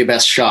Hit Me With Your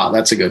Best Shot.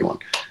 That's a good one.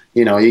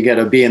 you got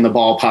to be in the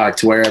ballpark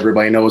to where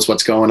everybody knows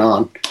what's going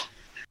on.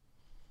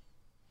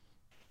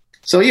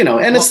 So,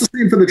 and it's the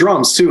same for the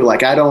drums too.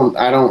 Like I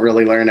don't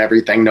really learn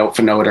everything note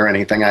for note or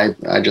anything.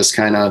 I just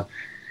kind of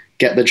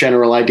get the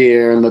general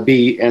idea and the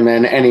beat, and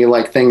then any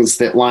like things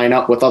that line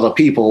up with other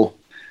people,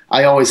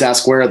 I always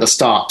ask where are the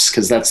stops,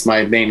 because that's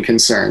my main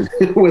concern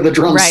with the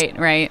drums.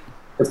 Right.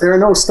 If there are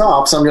no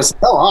stops, I'm just,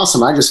 oh,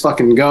 awesome. I just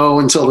fucking go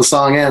until the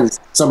song ends.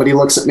 Somebody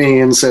looks at me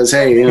and says,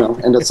 hey,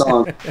 end of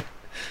song.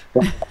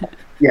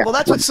 Yeah. Well,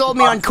 that's what sold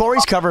me on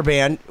Corey's cover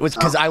band, was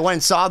because I went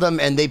and saw them,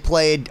 and they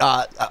played,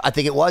 I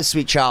think it was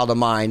Sweet Child of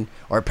Mine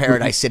or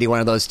Paradise City, one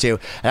of those two.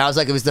 And I was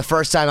like, it was the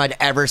first time I'd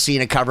ever seen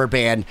a cover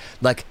band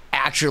like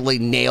actually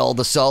nail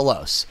the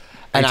solos.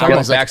 And Are you talking I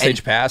was about like,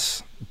 Backstage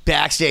Pass?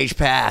 Backstage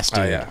Pass,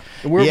 dude.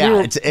 Oh,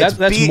 yeah.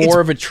 That's more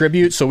of a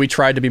tribute, so we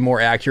tried to be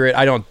more accurate.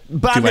 I don't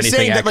do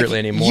anything accurately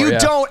anymore. You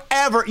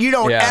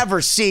don't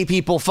ever see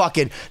people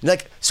fucking,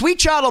 like, Sweet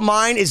Child of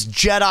Mine is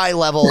Jedi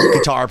level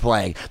guitar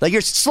playing. Like,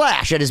 you're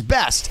Slash at his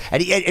best.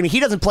 And he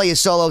doesn't play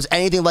his solos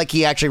anything like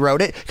he actually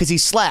wrote it, because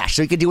he's Slash,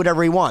 so he can do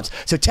whatever he wants.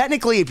 So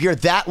technically, if you're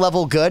that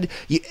level good,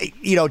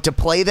 to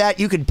play that,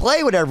 you can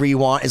play whatever you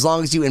want as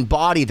long as you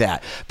embody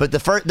that. But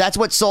that's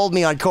what sold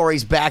me on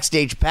Corey's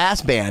Backstage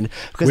Pass band.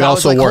 We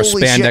also wore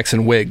spandex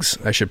and wigs.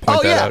 I should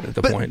point that out at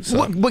the point.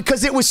 So.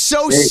 Because it was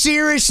so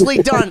seriously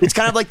done. It's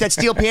kind of like that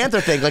Steel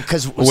Panther thing. Like,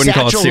 because wouldn't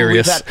call it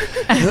serious.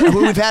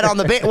 Who we've had on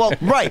the band. Well,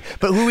 right,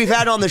 but who we've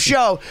had on the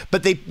show.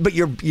 But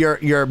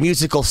your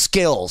musical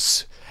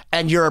skills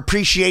and your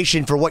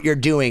appreciation for what you're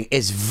doing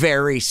is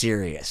very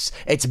serious.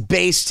 It's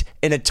based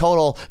in a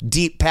total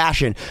deep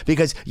passion,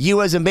 because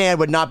you as a man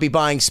would not be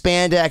buying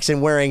spandex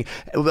and wearing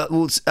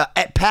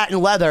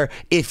patent leather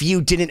if you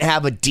didn't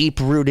have a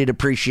deep-rooted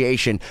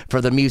appreciation for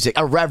the music,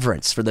 a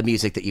reverence for the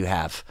music that you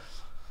have.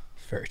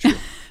 Very true.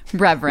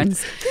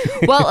 Reverence.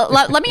 Well,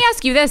 let me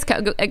ask you this,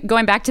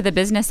 going back to the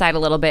business side a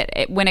little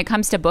bit, when it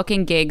comes to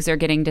booking gigs or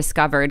getting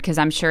discovered, because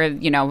I'm sure,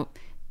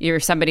 you're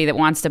somebody that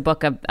wants to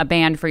book a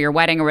band for your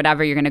wedding or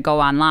whatever, you're going to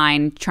go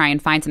online, try and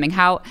find something.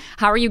 How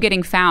are you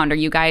getting found? Are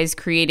you guys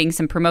creating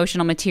some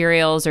promotional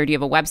materials, or do you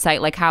have a website?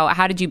 Like,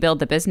 how did you build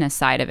the business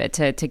side of it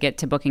to get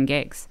to booking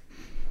gigs?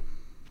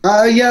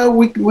 Yeah,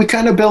 we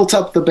kind of built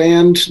up the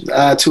band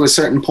to a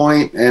certain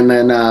point, and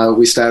then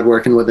we started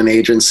working with an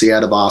agency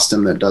out of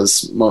Boston that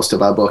does most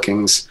of our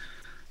bookings.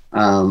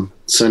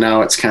 So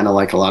now it's kind of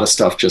like a lot of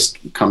stuff just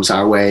comes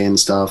our way and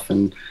stuff,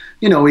 and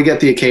we get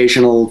the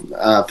occasional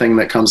thing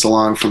that comes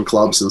along from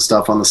clubs and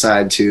stuff on the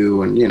side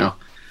too, and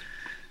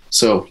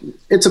so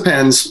it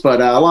depends,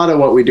 but a lot of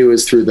what we do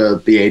is through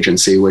the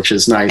agency, which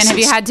is nice. And have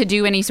you had to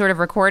do any sort of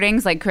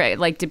recordings? Like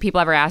did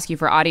people ever ask you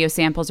for audio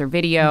samples or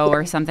video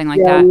or something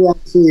like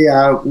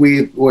that?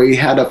 We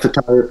had a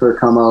photographer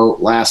come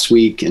out last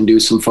week and do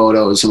some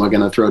photos, and we're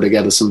going to throw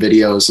together some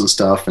videos and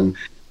stuff. And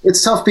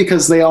it's tough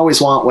because they always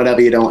want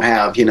whatever you don't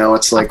have.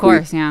 It's like, of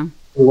course, yeah.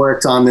 We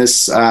worked on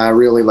this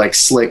really like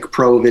slick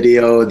pro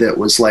video that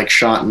was like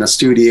shot in a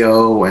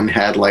studio and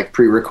had like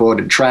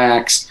pre-recorded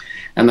tracks.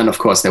 And then, of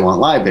course, they want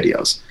live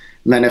videos.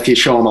 And then if you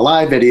show them a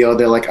live video,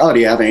 they're like, oh,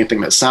 do you have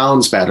anything that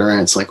sounds better? And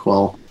it's like,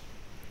 well,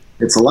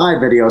 it's a live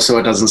video, so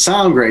it doesn't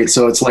sound great.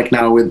 So it's like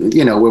now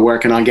we're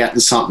working on getting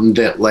something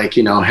that like,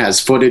 has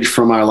footage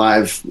from our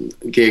live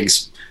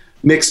gigs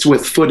mixed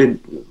with footage,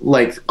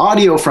 like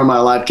audio from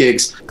our live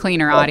gigs.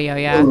 Cleaner audio,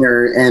 yeah.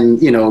 Cleaner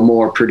and,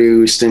 more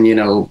produced and,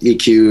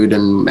 EQ'd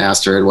and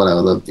mastered,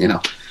 whatever,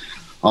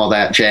 all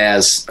that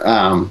jazz.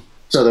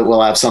 So that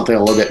we'll have something a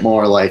little bit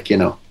more like,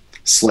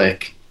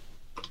 slick.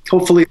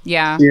 Hopefully,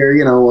 yeah. Here,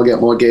 we'll get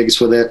more gigs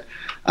with it.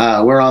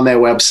 We're on their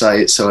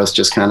website, so it's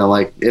just kind of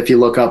like if you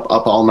look up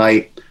All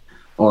Night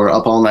or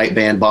Up All Night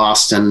Band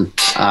Boston,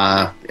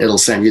 it'll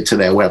send you to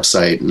their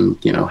website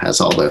and has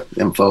all the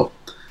info.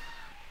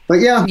 But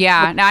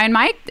yeah. Now, in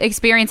my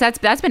experience,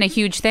 that's been a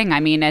huge thing.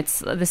 I mean, it's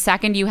the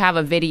second you have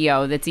a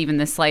video that's even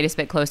the slightest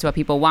bit close to what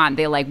people want,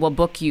 they will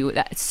book you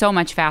so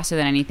much faster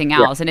than anything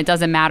else. Yeah. And it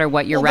doesn't matter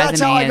what your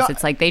resume is.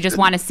 It's like they just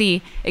want to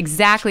see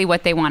exactly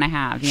what they want to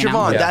have.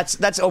 Siobhan,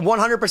 that's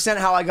 100%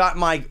 how I got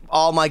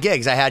all my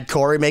gigs. I had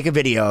Corey make a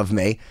video of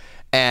me,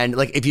 and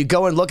like if you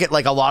go and look at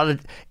like a lot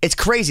of, it's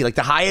crazy. Like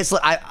the highest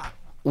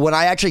when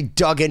I actually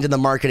dug into the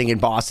marketing in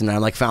Boston,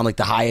 and I found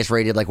the highest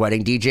rated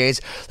wedding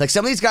DJs. Like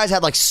some of these guys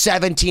had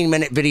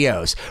 17-minute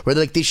videos where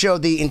they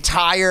showed the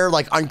entire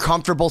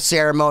uncomfortable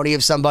ceremony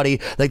of somebody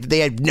they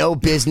had no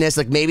business.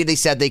 Maybe they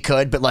said they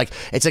could, but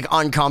it's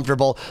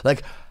uncomfortable. I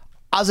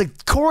was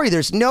like, Corey,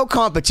 there's no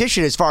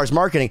competition as far as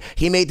marketing.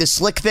 He made this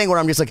slick thing where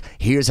I'm just like,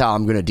 here's how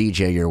I'm going to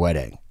DJ your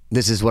wedding.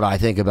 This is what I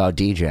think about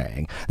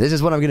DJing. This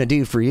is what I'm going to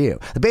do for you.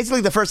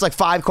 Basically, the first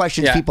 5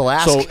 questions people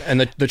ask. So,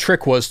 and the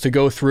trick was to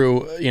go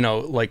through,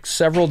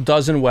 several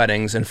dozen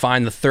weddings and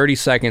find the 30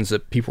 seconds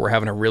that people were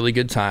having a really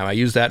good time. I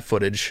used that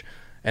footage,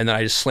 and then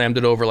I just slammed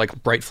it over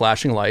bright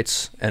flashing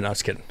lights. And I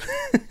was kidding.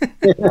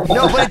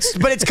 No,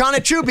 but it's kind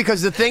of true,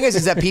 because the thing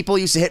is that people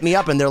used to hit me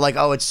up and they're like,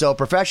 oh, it's so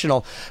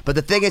professional. But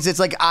the thing is,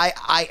 it's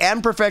I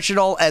am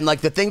professional, and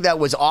the thing that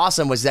was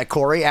awesome was that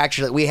Corey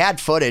actually, we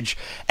had footage,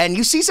 and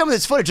you see some of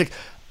this footage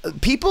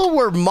people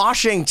were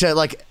moshing to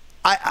like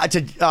to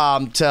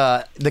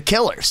the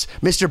Killers,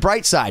 Mr.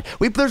 Brightside.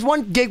 There's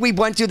one gig we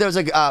went to. There was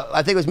like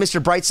I think it was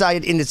Mr.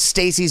 Brightside into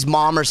Stacy's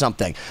mom or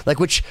something. Like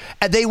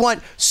and they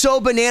went so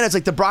bananas.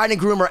 Like the bride and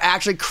groom are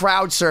actually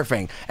crowd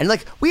surfing, and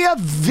like we have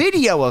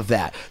video of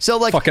that. So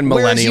like fucking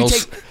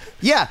millennials.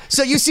 Yeah,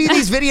 so you see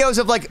these videos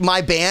of like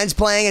my band's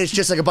playing, and it's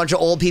just like a bunch of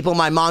old people.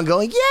 My mom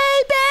going,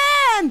 "Yay,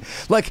 band!"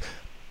 Like.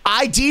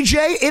 I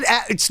DJ,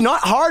 it's not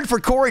hard for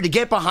Corey to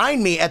get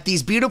behind me at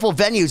these beautiful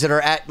venues that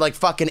are at like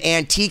fucking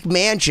antique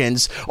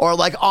mansions or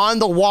like on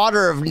the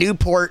water of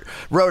Newport,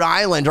 Rhode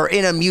Island, or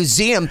in a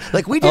museum.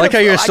 Like we did. I like how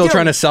you're still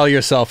trying to sell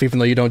yourself even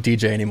though you don't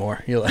DJ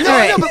anymore. You're like,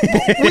 no,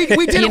 but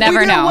we did. You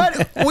never know.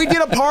 We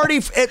did a party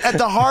at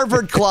the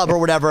Harvard Club or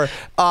whatever,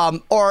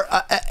 or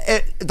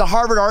at the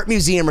Harvard Art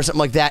Museum or something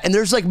like that. And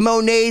there's like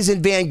Monets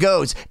and Van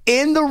Goghs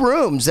in the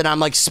rooms that I'm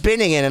like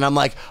spinning in, and I'm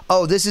like,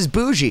 oh, this is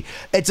bougie.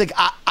 It's like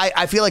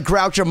I feel like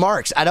Groucho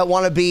Marx. I don't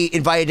want to be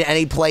invited to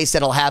any place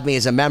that'll have me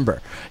as a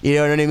member. You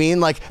know what I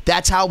mean? Like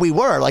that's how we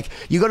were. Like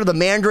you go to the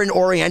Mandarin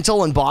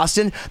Oriental in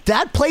Boston,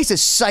 that place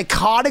is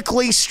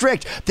psychotically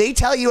strict. They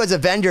tell you as a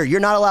vendor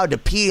you're not allowed to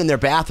pee in their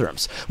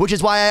bathrooms, which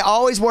is why I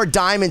always wore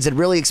diamonds and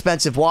really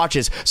expensive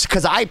watches,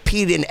 because I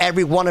peed in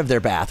every one of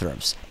their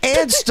bathrooms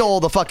and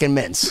stole the fucking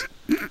mints.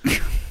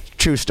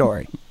 True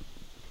story.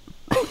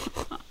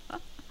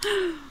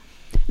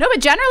 No,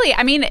 but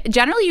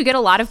generally you get a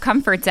lot of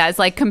comforts as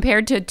like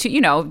compared to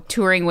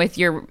touring with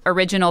your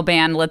original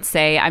band, let's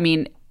say. I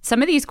mean,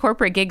 some of these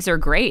corporate gigs are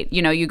great.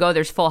 You know, you go,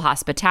 there's full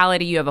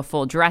hospitality, you have a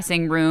full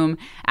dressing room,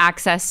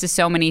 access to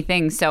so many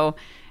things. So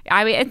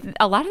I mean,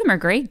 a lot of them are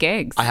great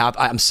gigs.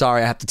 I'm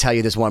sorry, I have to tell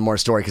you this one more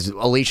story because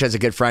Alicia is a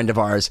good friend of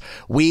ours.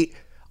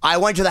 I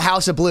went to the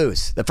House of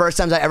Blues. The first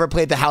times I ever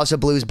played the House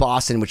of Blues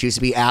Boston, which used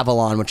to be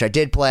Avalon, which I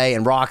did play,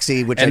 and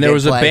Roxy, which I did play. And there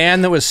was a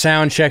band that was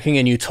sound checking,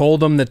 and you told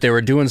them that they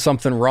were doing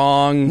something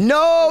wrong.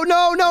 No.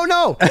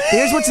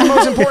 Here's what's the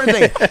most important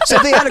thing. So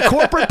they had a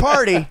corporate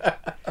party.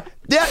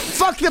 Yeah,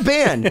 fuck the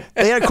band.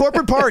 They had a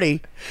corporate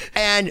party,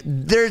 and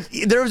there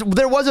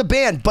was a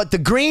band, but the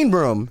green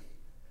room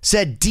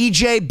said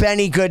DJ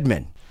Benny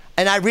Goodman.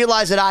 And I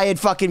realized that I had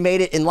fucking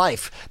made it in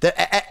life.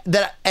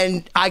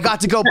 And I got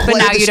to go play. But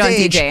now the you don't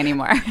stage. DJ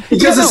anymore.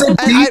 Because it said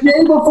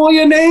DJ before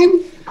your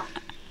name?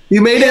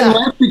 You made it in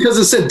life because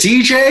it said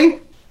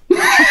DJ?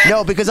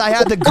 No, because I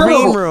had the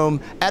green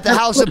room at the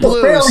House of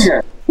Blues.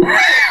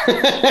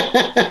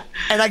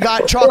 And I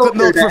got chocolate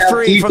milk for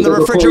free from the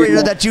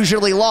refrigerator that's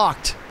usually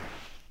locked.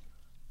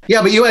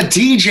 Yeah, but you had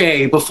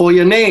DJ before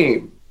your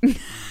name.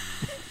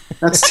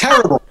 That's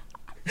terrible.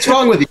 What's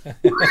wrong with you?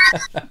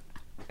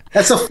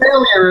 That's a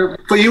failure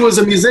for you as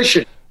a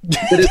musician.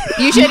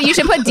 You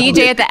should put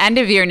DJ at the end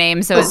of your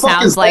name so it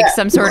sounds like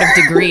some sort of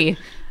degree.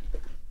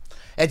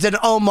 It's an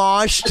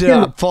homage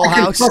to Full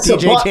House,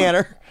 DJ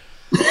Tanner.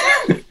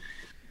 You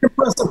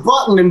press a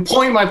button and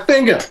point my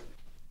finger.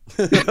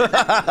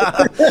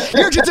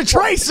 You're just a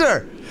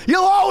tracer.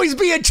 You'll always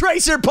be a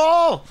tracer,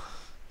 Paul.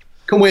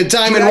 Can wear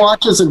diamond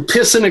watches and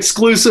piss in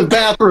exclusive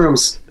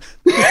bathrooms.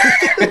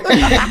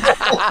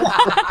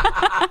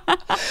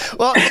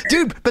 Well,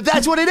 dude, but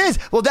that's what it is.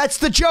 Well, that's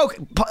the joke.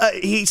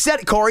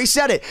 Corey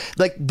said it,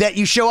 like that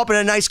you show up in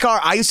a nice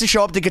car. I used to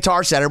show up to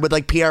Guitar Center with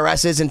like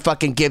PRSs and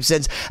fucking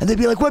Gibsons, and they'd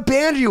be like, what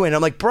band are you in?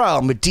 I'm like, bro,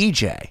 I'm a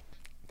DJ.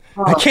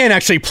 I can't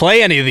actually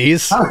play any of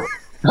these. How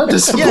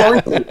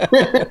disappointing.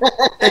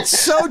 It's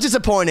so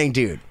disappointing,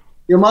 dude.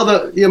 Your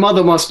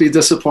mother must be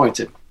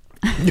disappointed.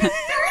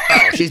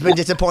 Oh, she's been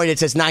disappointed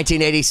since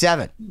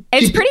 1987.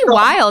 It's pretty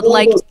wild.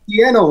 Like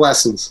piano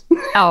lessons.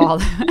 Oh.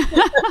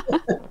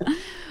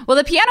 Well,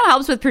 the piano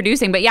helps with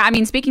producing, but yeah, I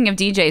mean, speaking of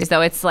DJs,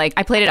 though, it's like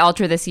I played at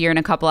Ultra this year and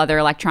a couple other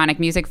electronic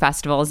music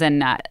festivals,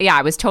 and yeah,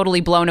 I was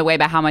totally blown away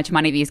by how much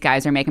money these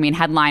guys are making. I mean,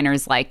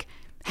 headliners like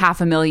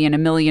 $500,000, $1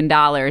 million,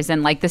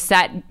 and like the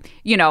set,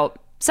 you know,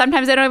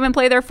 sometimes they don't even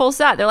play their full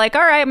set. They're like,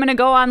 all right, I'm going to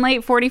go on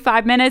late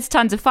 45 minutes,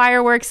 tons of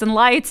fireworks and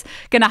lights,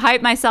 going to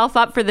hype myself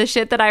up for the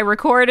shit that I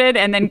recorded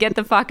and then get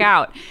the fuck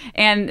out.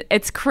 And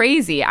it's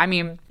crazy. I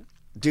mean,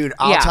 dude,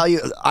 I'll tell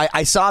you,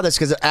 I saw this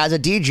because as a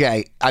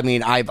DJ, I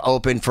mean, I've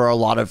opened for a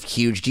lot of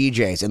huge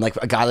DJs, and like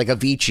a guy like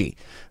Avicii.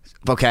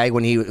 Okay,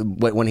 when he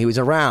was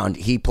around,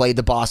 he played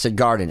the Boston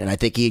Garden, and I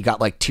think he got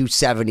like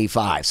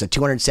 $275, so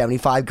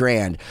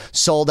 $275,000.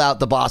 Sold out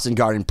the Boston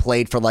Garden,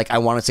 played for like I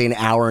want to say an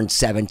hour and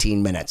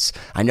 17 minutes.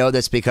 I know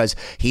this because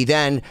he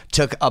then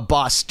took a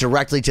bus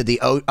directly to the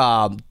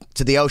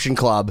Ocean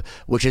Club,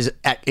 which is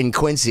in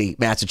Quincy,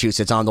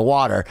 Massachusetts, on the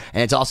water,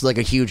 and it's also like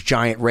a huge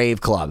giant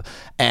rave club,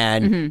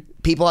 and.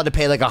 People had to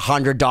pay like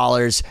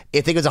 $100.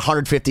 I think it was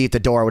 $150 at the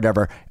door or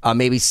whatever,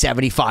 maybe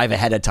 $75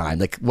 ahead of time.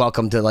 Like,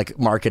 welcome to like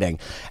marketing.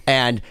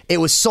 And it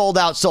was sold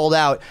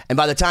out. And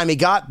by the time he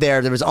got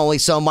there was only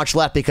so much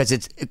left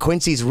because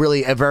Quincy's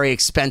really a very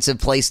expensive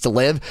place to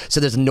live. So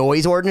there's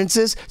noise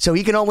ordinances. So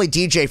he can only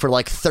DJ for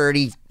like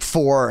 30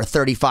 34 or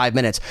 35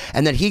 minutes,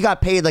 and then he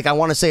got paid like I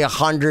want to say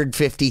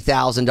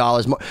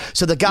 $150,000 more.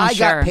 So the guy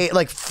got paid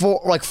like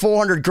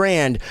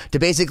 $400,000 to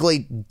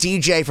basically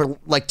DJ for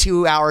like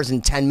 2 hours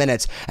and 10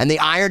 minutes. And the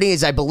irony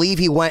is, I believe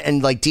he went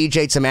and like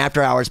DJ'd some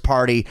after hours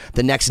party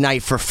the next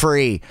night for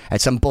free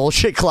at some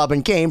bullshit club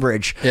in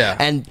Cambridge. Yeah,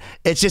 and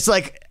it's just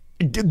like.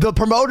 The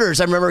promoters,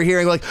 I remember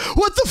hearing like,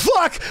 what the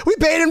fuck? We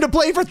paid him to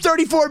play for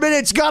 34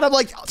 minutes, got him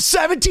like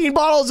 17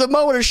 bottles of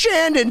Moet or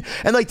Shandon,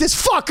 and like this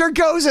fucker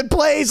goes and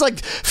plays like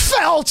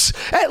Felt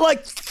at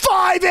like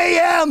 5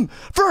 a.m.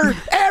 for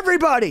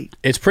everybody.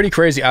 It's pretty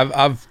crazy.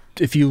 I've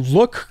if you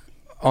look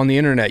on the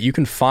internet, you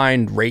can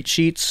find rate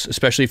sheets,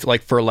 especially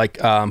for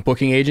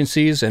booking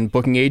agencies, and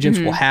booking agents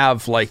will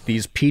have like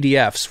these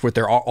PDFs with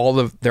their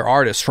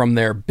artists, from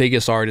their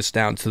biggest artists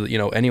down to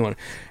anyone,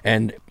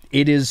 and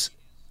it is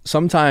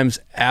sometimes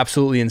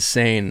absolutely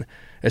insane,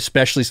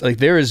 especially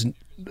like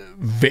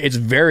it's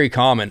very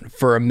common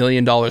for $1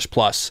 million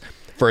plus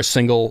for a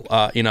single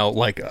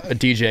like a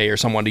DJ or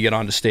someone to get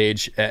onto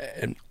stage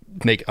and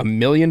make $1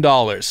 million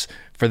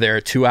for their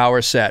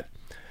 2-hour set,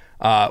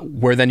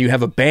 where then you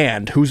have a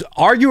band who's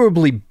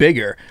arguably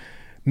bigger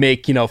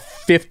make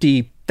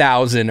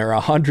 50,000 or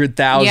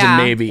 100,000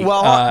 maybe.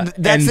 Well,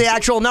 that's the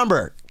actual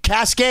number.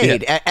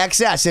 Cascade at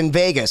XS in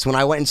Vegas, when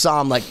I went and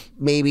saw him like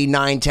maybe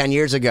 9-10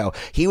 years ago,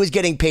 he was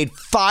getting paid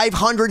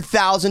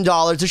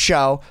 $500,000 a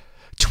show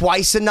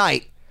twice a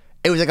night.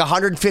 It was like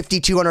 $150,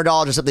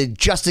 $200 or something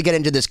just to get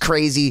into this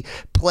crazy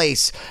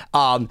place.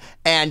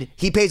 And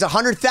he pays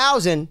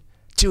 $100,000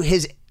 to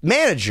his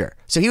manager.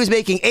 So he was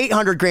making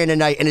 $800,000 a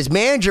night, and his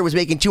manager was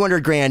making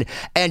 $200,000.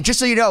 And just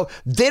so you know,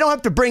 they don't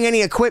have to bring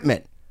any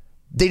equipment.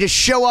 They just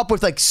show up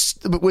with like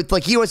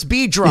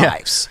USB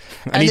drives.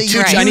 Yeah.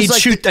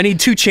 I need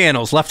 2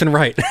 channels left and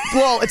right.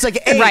 Well, it's like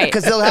 8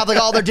 because they'll have like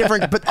all their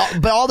different,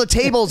 but all the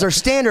tables are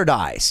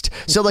standardized.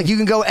 So like you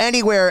can go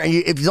anywhere, and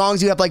as long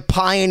as you have like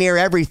Pioneer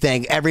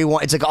everything,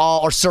 everyone, it's like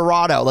all, or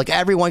Serato, like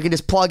everyone can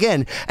just plug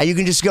in, and you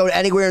can just go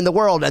anywhere in the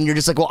world, and you're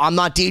just like, well, I'm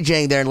not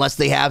DJing there unless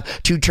they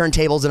have 2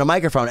 turntables and a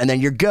microphone, and then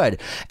you're good.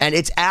 And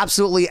it's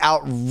absolutely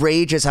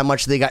outrageous how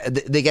much they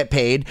get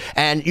paid,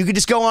 and you can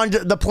just go on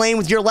the plane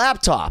with your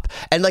laptop.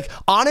 And like,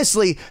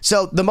 honestly,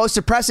 so the most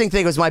depressing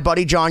thing was my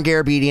buddy John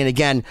Garabedian,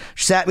 again,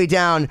 sat me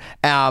down,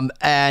 and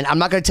I'm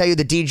not going to tell you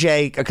the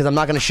DJ because I'm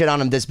not going to shit on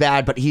him this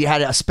bad, but he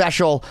had a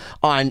special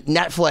on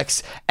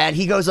Netflix, and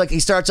he goes like, he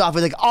starts off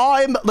with like,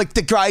 I'm like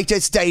the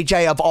greatest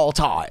DJ of all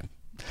time.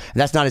 And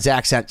that's not his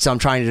accent, so I'm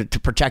trying to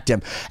protect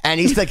him.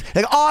 And he's like,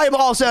 I'm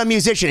also a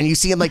musician. And you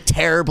see him like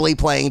terribly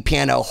playing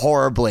piano,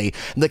 horribly.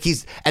 Like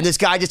and this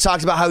guy just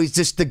talks about how he's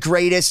just the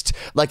greatest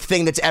like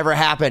thing that's ever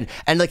happened.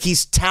 And like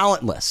he's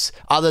talentless,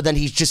 other than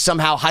he's just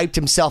somehow hyped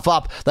himself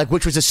up, like,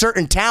 which was a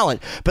certain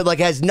talent, but like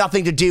has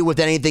nothing to do with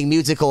anything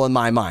musical in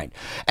my mind.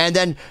 And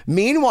then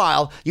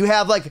meanwhile, you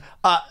have like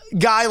a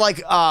guy like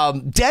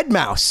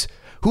Deadmau5,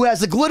 who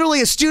has like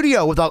literally a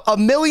studio with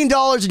 $1 million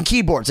in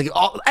keyboards, like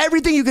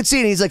everything you could see.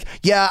 And he's like,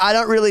 yeah, I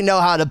don't really know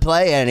how to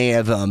play any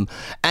of them.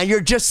 And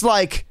you're just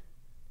like,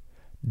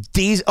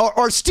 these,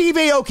 or Steve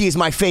Aoki is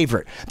my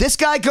favorite. This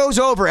guy goes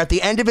over at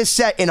the end of his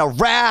set in a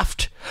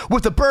raft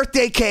with a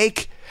birthday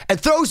cake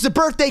and throws the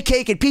birthday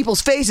cake in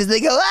people's faces.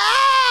 They go,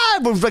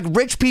 ah, with like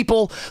rich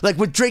people, like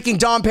with drinking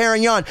Dom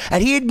Perignon.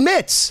 And he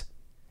admits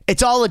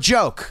it's all a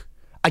joke.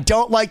 I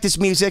don't like this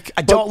music.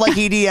 I don't like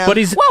EDM. But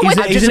he's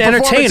an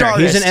entertainer.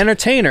 He's an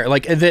entertainer.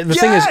 Like the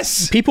thing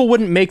is, people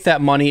wouldn't make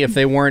that money if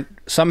they weren't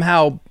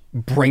somehow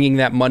bringing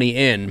that money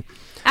in.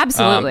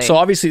 Absolutely. So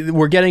obviously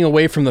we're getting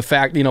away from the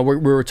fact, we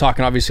were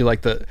talking obviously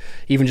like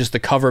even just the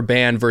cover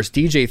band versus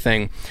DJ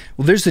thing.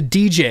 Well, there's the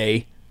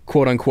DJ,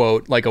 quote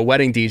unquote, like a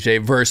wedding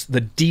DJ versus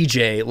the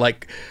DJ,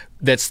 like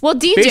that's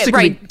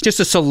basically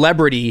just a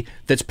celebrity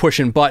that's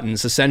pushing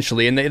buttons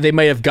essentially. And they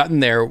may have gotten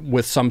there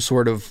with some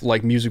sort of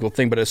like musical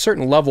thing, but at a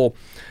certain level,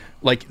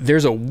 like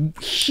there's a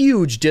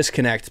huge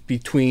disconnect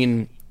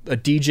between a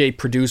DJ,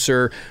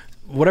 producer,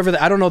 whatever.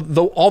 I don't know,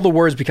 though all the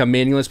words become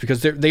meaningless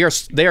because they are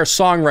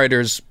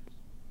songwriters,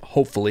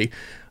 hopefully,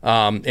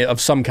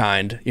 of some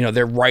kind.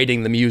 They're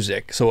writing the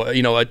music. So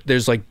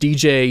there's like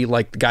DJ,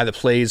 like the guy that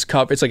plays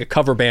cover. It's like a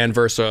cover band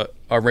versus a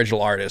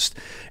original artist.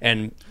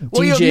 And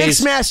well, DJs, you have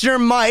Mixmaster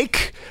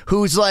Mike,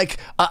 who's like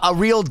a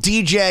real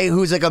DJ,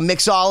 who's like a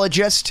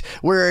mixologist,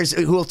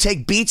 who will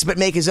take beats but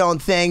make his own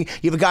thing.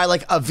 You have a guy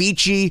like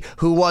Avicii,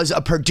 who was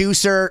a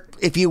producer,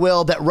 if you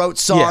will, that wrote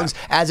songs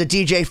as a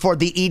DJ for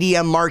the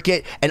EDM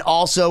market and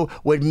also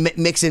would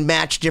mix and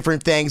match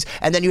different things.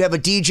 And then you have a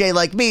DJ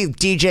like me,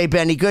 DJ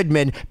Benny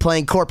Goodman,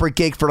 playing corporate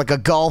gig for like a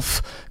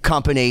golf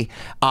company,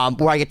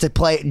 where I get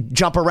to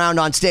jump around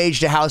on stage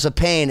to House of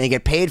Pain and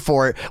get paid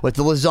for it with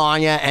the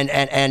lasagna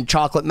and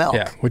chocolate milk.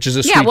 Yeah, which is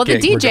a sweet the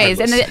gig, DJs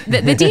and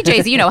the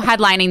DJs,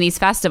 headlining these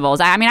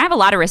festivals. I mean, I have a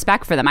lot of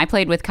respect for them. I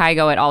played with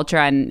Kygo at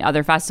Ultra and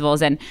other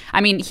festivals, and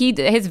I mean,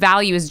 his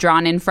value is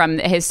drawn in from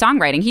his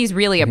songwriting. He's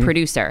really a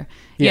producer,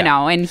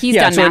 and he's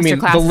done master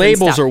classes. The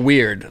labels are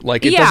weird.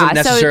 Like it doesn't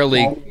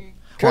necessarily.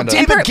 Well,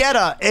 David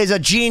Guetta is a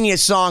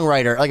genius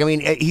songwriter. Like, I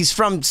mean, he's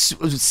from,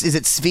 is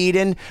it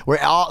Sweden? Where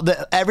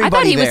everybody I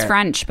thought he there. was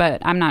French,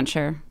 but I'm not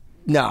sure.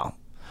 No.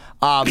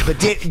 But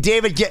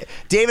David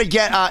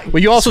Guetta.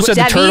 Well, you also said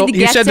the turtle.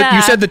 David You said that you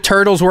Guetta. said the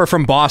turtles were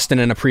from Boston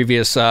in a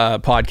previous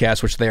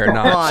podcast, which they are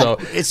not. So,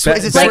 Is that-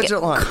 it that-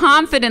 Switzerland?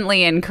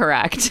 Confidently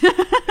incorrect.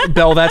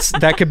 Belle,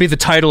 that could be the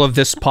title of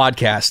this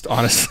podcast.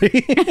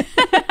 Honestly,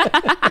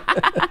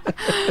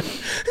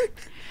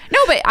 No,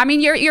 but I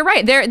mean, you're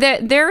right.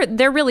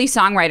 They're really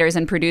songwriters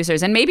and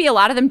producers, and maybe a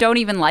lot of them don't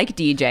even like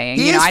DJing.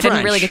 He is I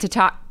didn't really French. get to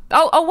talk.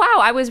 Oh wow,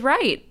 I was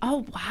right.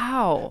 Oh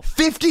wow.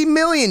 50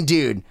 million,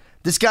 dude.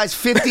 This guy's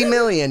 50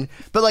 million.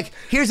 But like,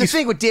 here's the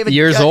thing with David.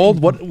 years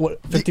old. What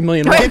 50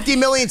 million? 50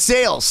 million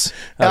sales.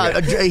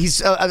 Okay.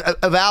 He's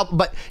about,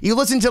 but you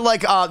listen to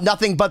like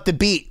Nothing But the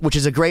Beat, which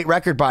is a great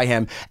record by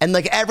him, and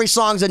like every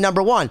song's a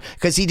number one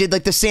because he did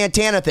like the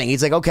Santana thing.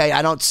 He's like, okay,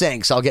 I don't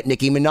sing, so I'll get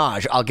Nicki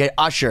Minaj, I'll get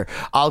Usher,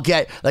 I'll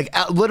get like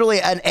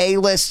literally an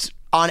A-list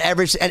on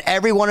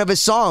every one of his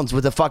songs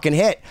with a fucking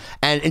hit.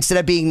 And instead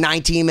of being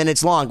 19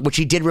 minutes long, which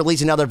he did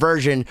release another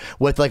version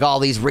with like all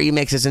these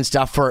remixes and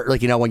stuff for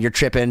like, when you're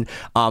tripping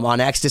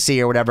on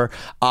ecstasy or whatever.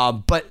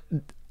 But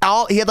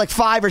he had like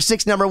 5 or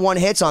 6 number one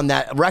hits on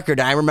that record.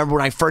 And I remember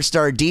when I first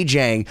started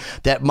DJing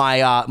that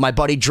my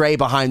buddy Dre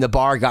behind the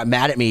bar got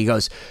mad at me. He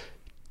goes,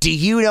 "Do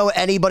you know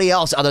anybody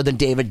else other than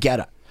David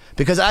Guetta?"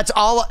 Because that's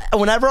all,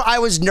 whenever I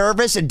was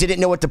nervous and didn't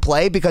know what to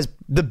play, because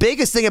the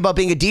biggest thing about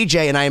being a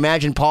DJ, and I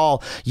imagine,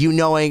 Paul, you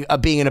knowing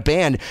being in a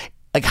band,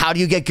 like how do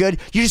you get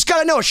good? You just got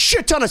to know a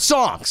shit ton of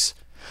songs.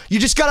 You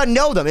just got to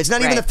know them. It's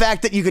not even the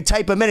fact that you could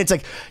type them in. It's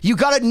like, you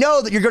got to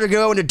know that you're going to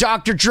go into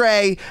Dr.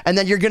 Dre, and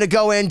then you're going to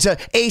go into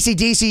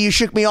AC/DC, You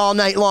Shook Me All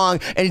Night Long,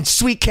 and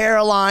Sweet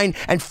Caroline,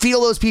 and feel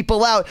those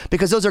people out,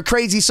 because those are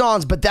crazy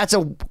songs, but that's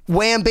a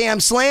wham, bam,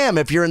 slam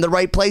if you're in the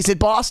right place at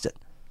Boston.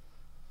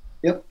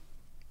 Yep.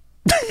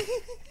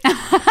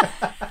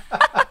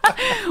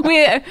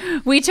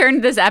 We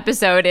turned this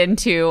episode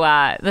into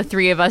the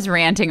three of us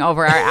ranting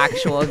over our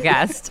actual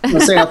guest.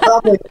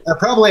 I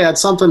probably had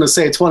something to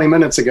say 20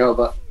 minutes ago,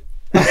 but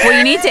Well,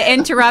 you need to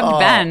interrupt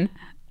Ben.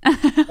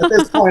 at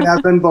this point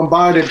I've been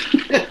bombarded.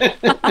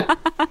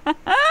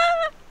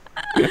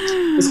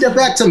 Let's get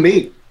back to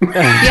me.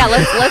 Yeah,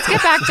 let's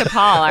get back to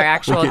Paul, our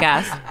actual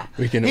guest.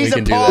 We can He's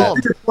do that. appalled.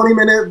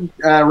 20-minute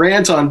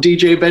rant on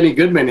DJ Benny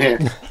Goodman here.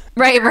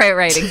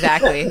 Right,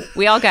 exactly.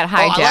 We all got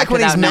hijacked. I like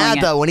when he's without knowing mad,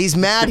 it. though. When he's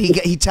mad,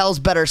 he tells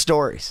better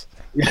stories.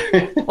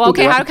 Well,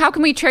 okay, how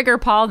can we trigger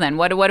Paul then?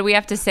 What do we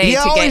have to say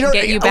to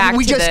get you back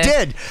We to just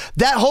did.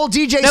 That whole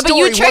DJ No, story but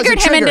you was a triggered him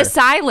trigger. into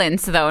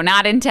silence, though,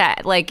 not into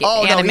like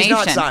animation. No,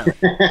 he's not silent.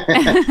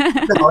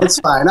 No, it's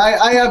fine.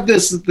 I have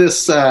this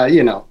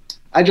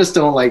I just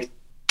don't like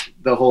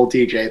the whole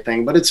DJ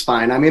thing, but it's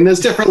fine. I mean, there's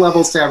different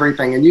levels to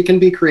everything, and you can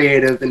be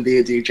creative and be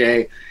a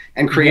DJ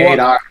and create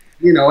art.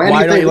 Anything.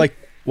 Why don't you like?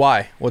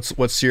 Why?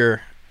 What's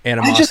your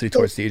animosity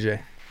towards DJ?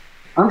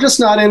 I'm just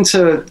not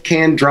into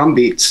canned drum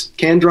beats.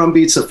 Canned drum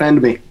beats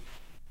offend me.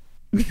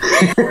 There's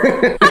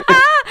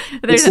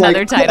It's another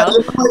like, title.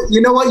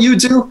 You know what you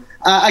do?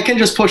 I can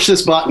just push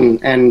this button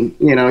and,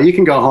 you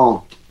can go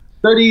home.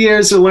 30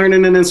 years of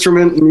learning an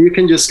instrument and you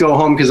can just go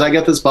home because I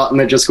get this button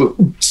that just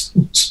goes.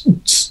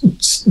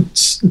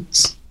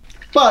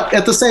 But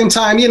at the same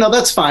time,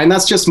 that's fine.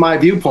 That's just my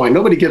viewpoint.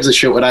 Nobody gives a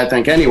shit what I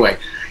think anyway.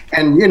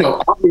 And,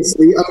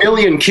 obviously a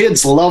million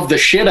kids love the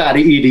shit out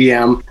of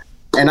EDM.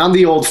 And I'm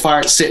the old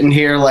fart sitting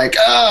here like,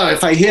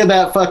 if I hear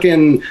that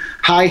fucking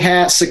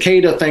hi-hat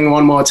cicada thing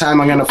one more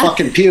time, I'm going to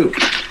fucking puke.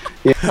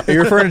 Are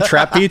you referring to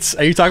trap beats?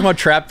 Are you talking about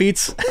trap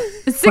beats?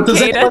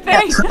 Cicada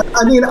thing.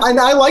 I mean,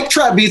 I like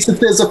trap beats if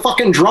there's a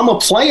fucking drummer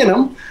playing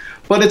them,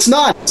 but it's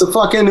not. It's a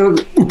fucking.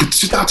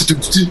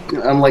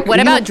 I'm like, What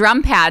about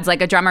drum pads?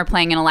 Like a drummer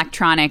playing an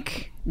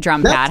electronic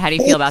drum pad. How do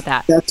you feel about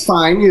that? That's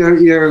fine.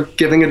 You're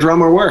giving a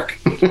drummer work.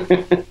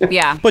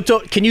 Yeah. But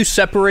can you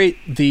separate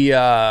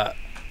the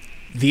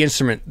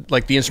instrument,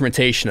 like the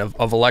instrumentation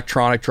of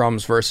electronic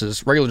drums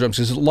versus regular drums?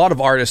 There's a lot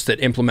of artists that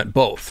implement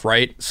both,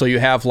 right? So you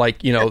have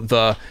like, you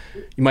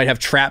might have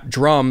trap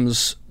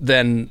drums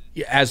then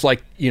as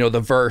like, the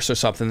verse or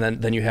something,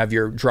 then you have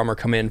your drummer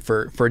come in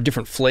for a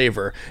different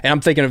flavor. And I'm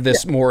thinking of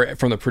this more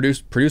from the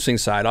producing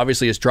side.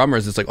 Obviously as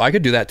drummers, it's like, I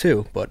could do that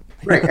too, but.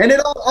 Right. And it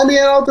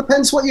all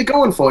depends what you're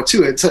going for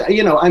too. It's,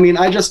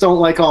 I just don't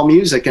like all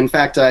music. In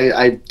fact,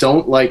 I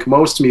don't like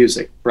most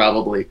music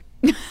probably.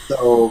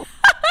 So,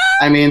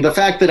 the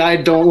fact that I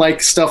don't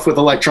like stuff with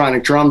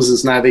electronic drums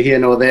is neither here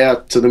nor there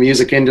to the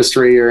music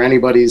industry or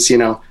anybody's,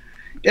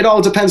 it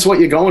all depends what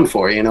you're going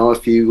for.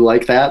 If you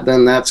like that,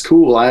 then that's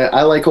cool.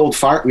 I like old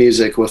fart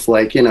music with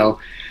like,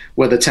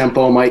 where the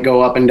tempo might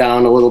go up and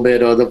down a little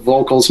bit, or the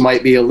vocals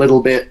might be a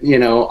little bit,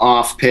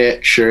 off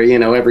pitch, or,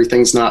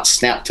 everything's not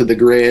snapped to the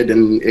grid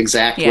and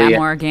exactly. Yeah,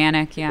 more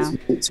organic, yeah.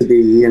 To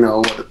be,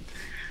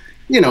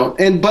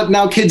 but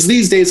now kids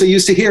these days are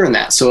used to hearing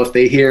that. So if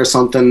they hear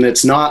something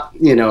that's not,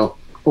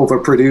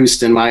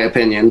 overproduced, in my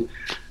opinion,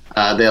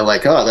 they're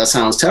like, oh, that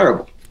sounds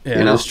terrible.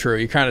 Yeah, that's true.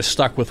 You're kind of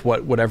stuck with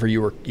whatever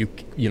you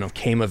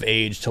came of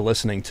age to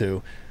listening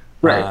to.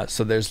 Right.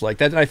 So there's like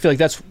that.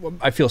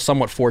 I feel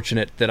somewhat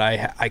fortunate that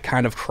I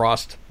kind of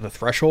crossed the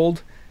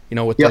threshold,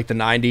 with like the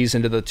 90s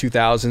into the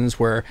 2000s,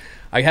 where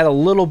I had a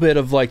little bit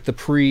of like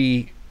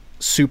the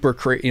super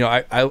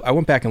I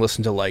went back and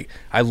listened to like,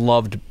 I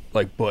loved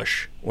like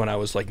Bush when I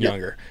was like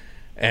younger,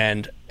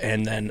 and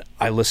then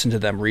I listened to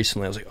them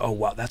recently. I was like, oh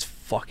wow, that's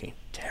fucking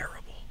terrible.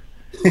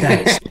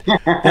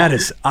 That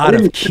is out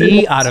of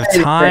key, out of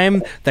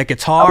time. That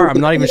guitar,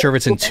 I'm not even sure if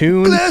it's in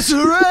tune.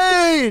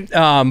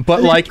 Glycerine!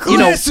 But like,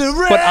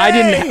 Glycerine! but I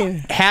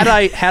didn't, had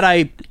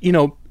I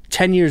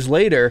 10 years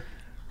later,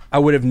 I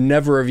would have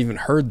never have even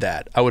heard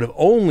that. I would have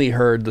only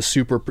heard the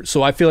super,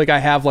 so I feel like I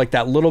have like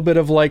that little bit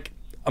of like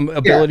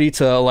ability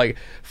to like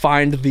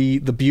find the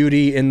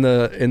beauty in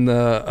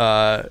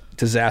the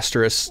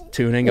disastrous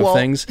tuning of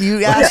things.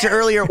 You asked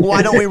earlier,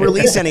 why don't we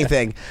release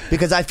anything?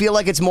 Because I feel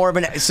like it's more of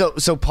an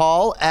so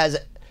Paul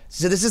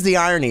so this is the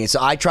irony. So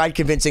I tried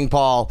convincing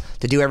Paul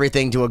to do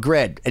everything to a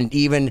grid, and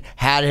even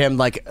had him,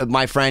 like,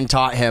 my friend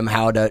taught him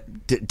how to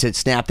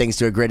snap things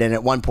to a grid, and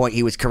at one point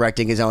he was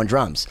correcting his own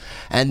drums.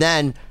 And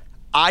then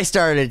I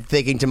started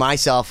thinking to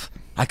myself,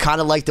 I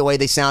kind of like the way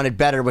they sounded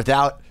better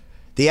without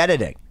the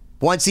editing,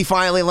 once he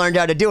finally learned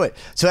how to do it.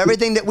 So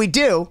everything that we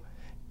do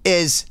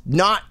is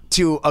not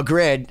to a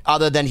grid,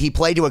 other than he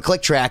played to a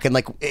click track, and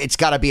like it's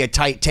got to be a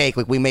tight take.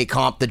 Like we may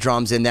comp the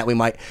drums in that, we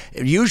might,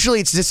 usually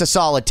it's just a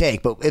solid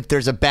take, but if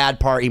there's a bad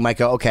part, he might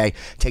go, okay,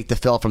 take the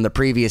fill from the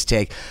previous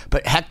take.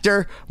 But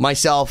Hector,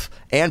 myself,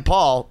 and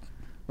Paul,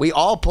 we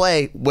all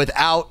play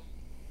without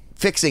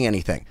fixing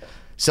anything.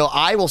 So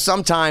I will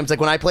sometimes,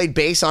 like when I played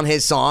bass on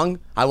his song,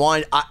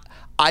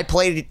 I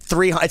played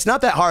it's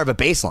not that hard of a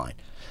bass line,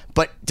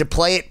 but to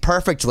play it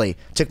perfectly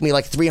took me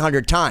like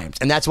 300 times.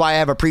 And that's why I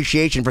have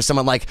appreciation for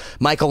someone like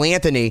Michael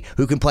Anthony,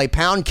 who can play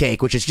Pound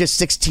Cake, which is just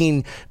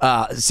 16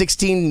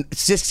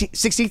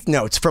 16th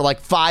notes for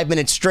like 5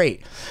 minutes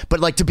straight. But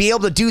like to be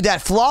able to do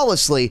that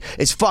flawlessly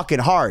is fucking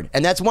hard.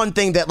 And that's one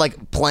thing that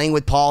like playing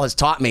with Paul has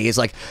taught me, is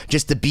like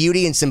just the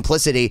beauty and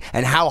simplicity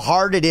and how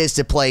hard it is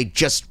to play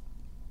just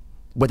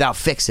without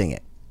fixing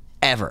it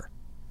ever.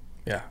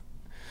 Yeah.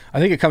 I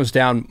think it comes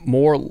down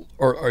more,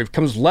 or it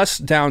comes less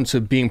down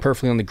to being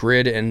perfectly on the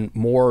grid and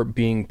more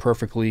being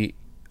perfectly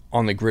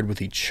on the grid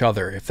with each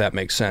other, if that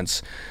makes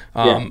sense.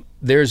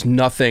 There's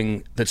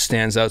nothing that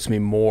stands out to me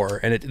more,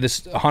 and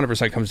this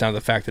 100% comes down to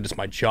the fact that it's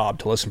my job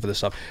to listen for this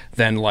stuff,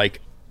 than like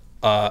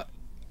a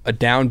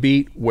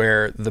downbeat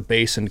where the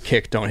bass and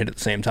kick don't hit at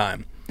the same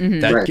time.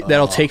 Mm-hmm.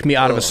 That'll take me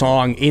out of a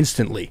song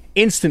instantly.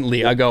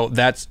 I go,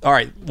 that's all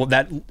right. Well,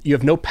 that you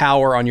have no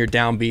power on your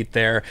downbeat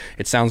there.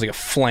 It sounds like a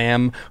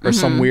flam or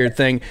some weird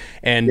thing,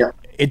 and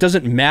it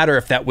doesn't matter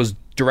if that was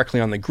directly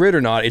on the grid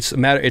or not.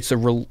 It's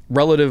a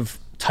relative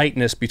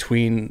tightness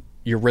between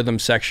your rhythm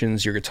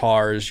sections, your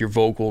guitars, your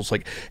vocals.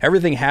 Like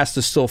everything has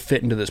to still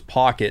fit into this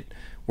pocket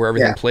where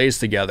everything plays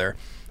together.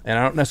 And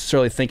I don't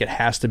necessarily think it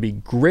has to be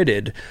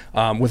gridded.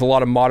 With a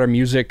lot of modern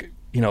music,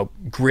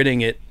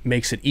 gridding it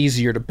makes it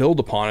easier to build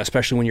upon,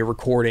 especially when you're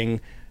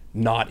recording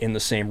not in the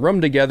same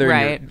room together.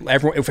 Right.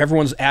 If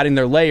everyone's adding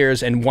their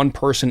layers and one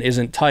person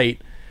isn't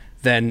tight,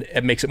 then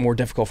it makes it more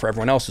difficult for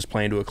everyone else who's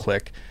playing to a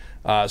click.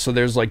 So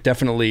there's like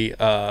definitely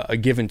a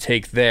give and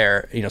take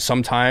there.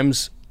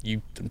 Sometimes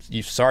you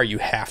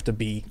have to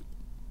be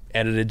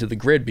edited to the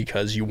grid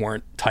because you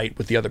weren't tight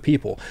with the other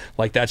people.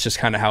 Like that's just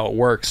kind of how it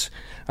works.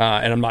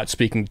 And I'm not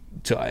speaking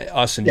to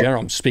us in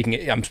general. I'm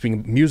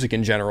speaking music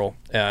in general.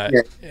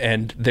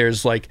 And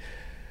there's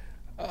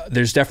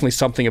definitely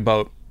something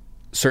about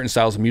certain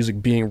styles of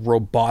music being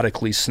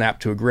robotically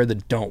snapped to a grid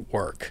that don't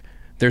work.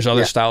 There's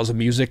other styles of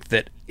music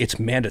that it's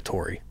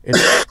mandatory. It's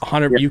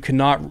 100. You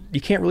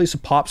can't release a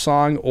pop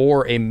song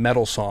or a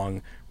metal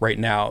song right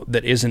now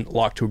that isn't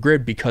locked to a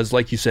grid, because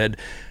like you said,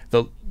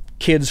 the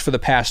kids for the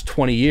past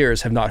 20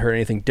 years have not heard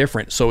anything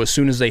different. So as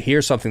soon as they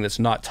hear something that's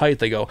not tight,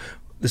 they go,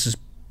 this is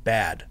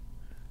bad.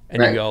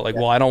 And you go like,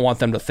 well, I don't want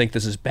them to think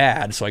this is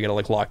bad, so I got to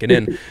like lock it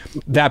in.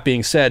 That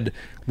being said,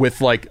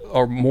 with like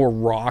a more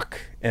rock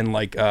and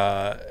like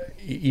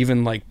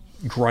even like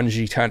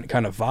grungy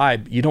kind of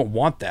vibe, you don't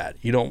want that.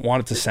 You don't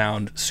want it to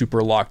sound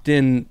super locked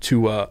in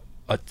to a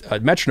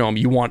metronome.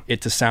 You want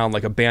it to sound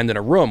like a band in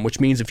a room, which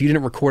means if you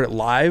didn't record it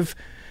live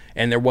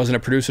and there wasn't a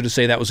producer to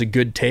say that was a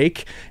good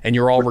take, and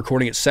you're all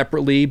recording it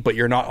separately, but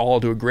you're not all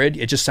to a grid,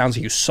 it just sounds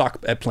like you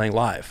suck at playing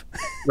live.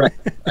 Right.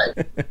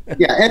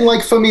 Yeah, and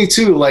like for me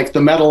too, like the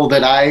metal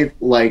that I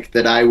like,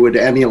 that I would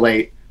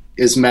emulate,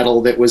 is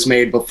metal that was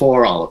made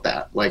before all of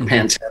that, like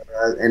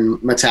Pantera and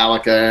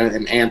Metallica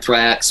and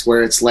Anthrax,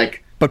 where it's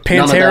like. But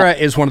Pantera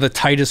is one of the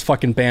tightest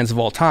fucking bands of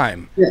all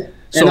time. Yeah.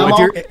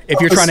 So if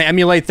you're trying to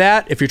emulate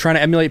that, if you're trying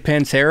to emulate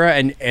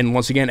Pantera, and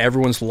once again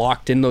everyone's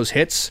locked in those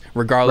hits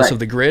regardless of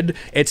the grid,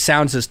 it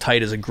sounds as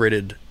tight as a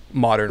gridded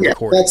modern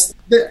recording.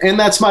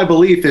 That's my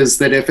belief, is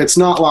that if it's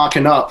not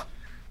locking up,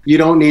 you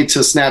don't need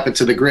to snap it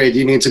to the grid.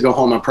 You need to go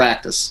home and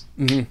practice.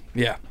 Mm-hmm.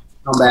 Yeah.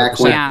 Come back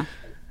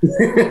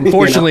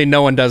Unfortunately,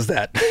 no one does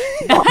that.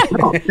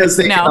 Because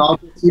they can all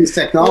use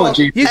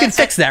technology. You can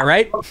fix that,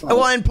 right?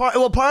 Well, part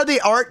of the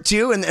art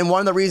too, and one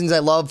of the reasons I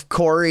love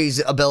Corey's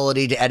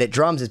ability to edit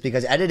drums is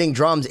because editing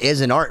drums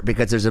is an art,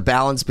 because there's a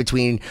balance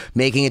between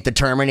making it the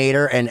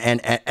Terminator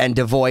and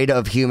devoid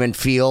of human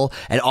feel,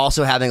 and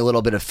also having a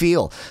little bit of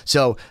feel.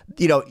 So,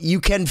 you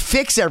can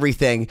fix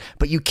everything,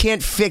 but you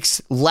can't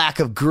fix lack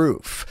of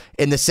groove,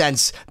 in the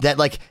sense that,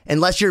 like,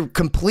 unless you're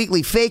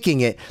completely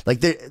faking it,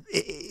 like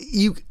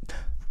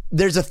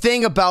there's a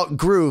thing about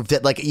groove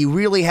that, like, you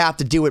really have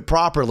to do it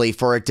properly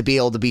for it to be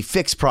able to be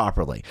fixed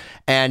properly.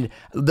 And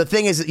the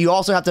thing is that you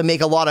also have to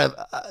make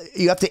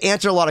you have to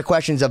answer a lot of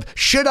questions of,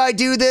 should I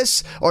do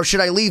this or should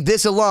I leave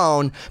this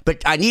alone?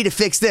 But I need to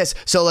fix this.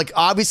 So, like,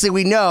 obviously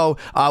we know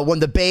when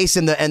the bass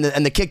and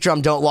the kick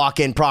drum don't lock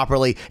in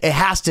properly, it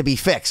has to be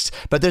fixed.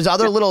 But there's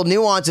other little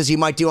nuances you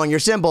might do on your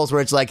cymbals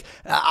where it's like,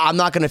 I'm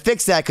not going to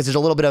fix that because there's a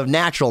little bit of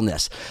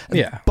naturalness.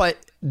 Yeah. But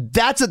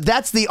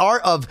that's the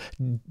art of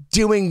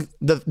doing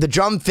the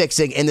drum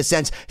fixing, in the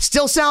sense,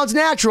 still sounds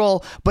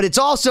natural, but it's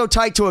also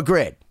tight to a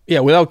grid.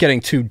 Yeah, without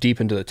getting too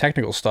deep into the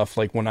technical stuff,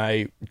 like when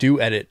I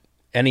do edit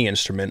any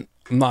instrument,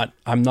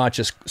 I'm not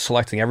just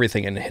selecting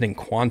everything and hitting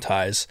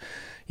quantize.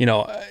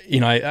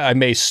 I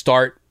may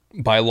start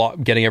by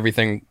getting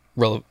everything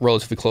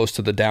relatively close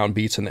to the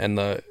downbeats and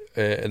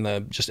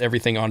the just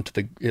everything onto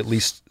the at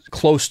least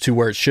close to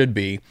where it should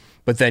be.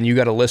 But then you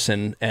got to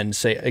listen and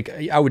say,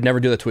 like, I would never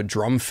do that to a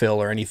drum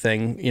fill or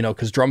anything,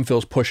 because drum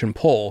fills push and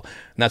pull,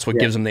 and that's what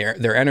gives them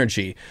their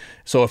energy.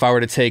 So if I were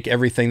to take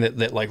everything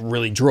that like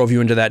really drove you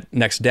into that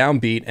next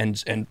downbeat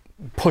and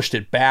pushed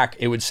it back,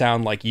 it would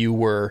sound like it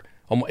would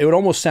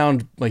almost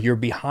sound like you're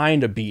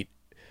behind a beat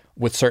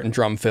with certain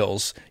drum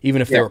fills,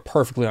 even if they were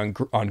perfectly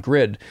on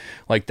grid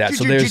like that.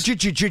 So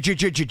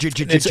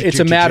it's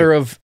a matter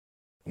of,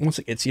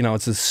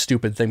 it's a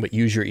stupid thing, but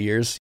use your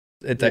ears.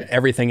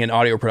 Everything in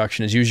audio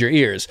production is use your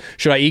ears.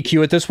 Should I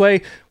EQ it this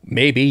way?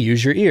 Maybe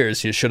use your ears.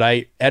 Should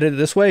I edit it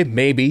this way?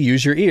 Maybe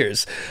use your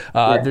ears.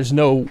 There's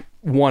no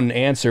one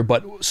answer,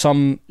 but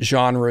some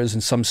genres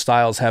and some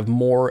styles have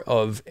more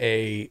of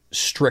a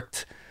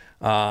strict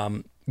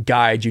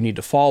guide you need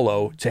to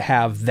follow to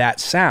have that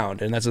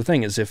sound. And that's the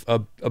thing, is if a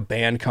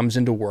band comes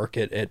into work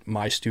at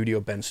my studio,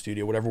 Ben's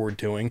studio, whatever we're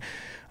doing,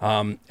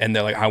 and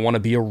they're like, I want to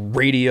be a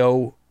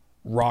radio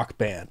rock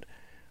band.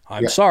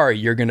 I'm sorry,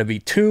 you're going to be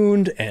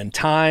tuned and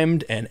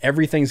timed and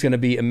everything's going to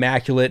be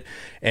immaculate,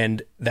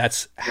 and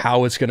that's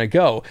how it's going to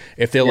go.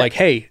 If they're like,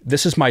 hey,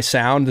 this is my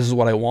sound, this is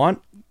what I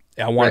want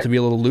it to be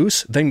a little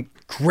loose, then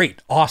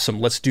great, awesome,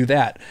 let's do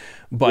that.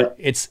 But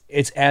it's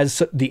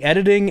as the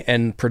editing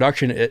and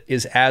production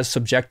is as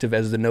subjective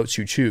as the notes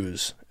you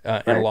choose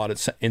in a lot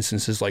of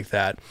instances like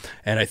that.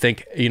 And I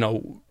think,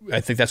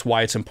 that's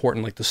why it's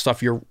important. Like the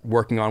stuff you're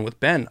working on with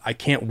Ben, I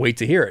can't wait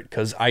to hear it,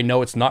 because I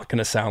know it's not going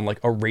to sound like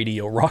a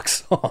radio rock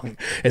song.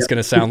 It's going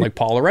to sound like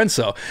Paul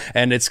Lourenco,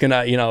 and it's going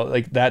to,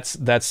 like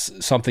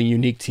that's something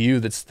unique to you.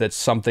 That's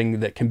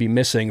something that can be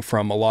missing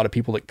from a lot of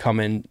people that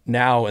come in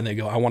now and they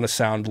go, I want to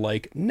sound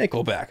like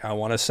Nickelback. I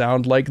want to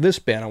sound like this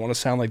band. I want to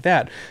sound like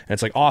that. And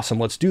it's like, awesome,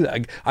 let's do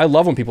that. I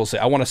love when people say,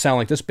 I want to sound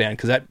like this band,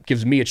 because that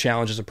gives me a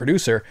challenge as a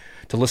producer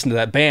to listen to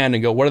that band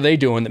and go, what are they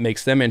doing that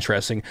makes them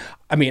interesting?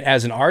 I mean,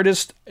 as an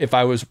artist, if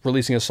I was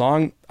releasing a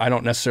song, I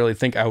don't necessarily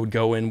think I would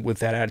go in with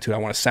that attitude. I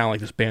want to sound like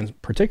this band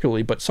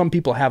particularly, but some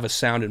people have a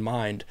sound in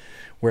mind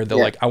where they're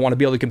like, I want to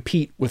be able to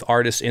compete with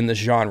artists in this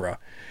genre.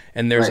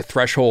 And there's a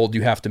threshold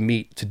you have to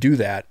meet to do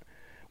that.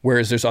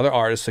 Whereas there's other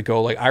artists that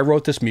go like, I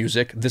wrote this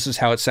music, this is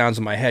how it sounds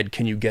in my head,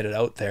 can you get it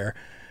out there?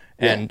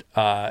 And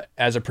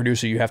as a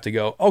producer, you have to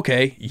go,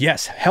 okay,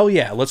 yes, hell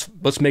yeah,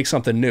 let's make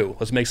something new,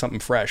 let's make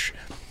something fresh.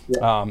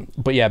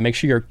 But yeah, make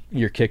sure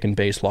your kick and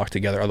bass lock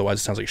together,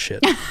 otherwise it sounds like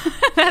shit.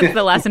 That's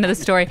the lesson of the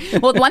story.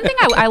 Well, one thing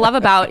I love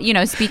about,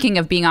 speaking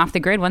of being off the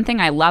grid, one thing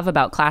I love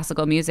about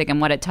classical music and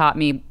what it taught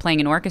me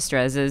playing in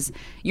orchestras is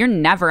you're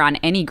never on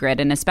any grid,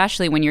 and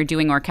especially when you're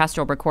doing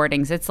orchestral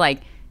recordings, it's like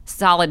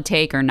solid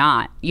take or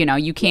not.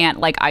 You can't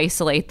like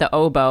isolate the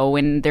oboe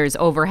when there's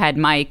overhead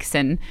mics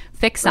and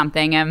fix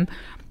something. And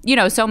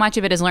so much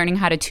of it is learning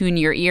how to tune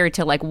your ear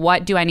to like,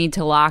 what do I need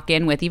to lock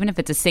in with, even if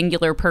it's a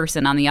singular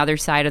person on the other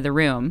side of the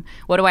room?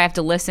 What do I have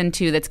to listen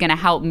to that's going to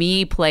help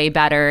me play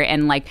better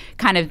and like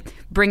kind of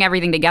bring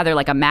everything together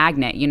like a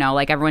magnet,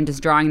 like everyone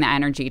just drawing the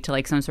energy to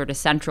like some sort of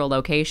central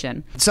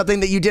location. Something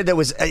that you did that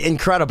was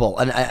incredible,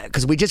 and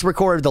because we just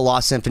recorded the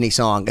Lost Symphony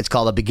song. It's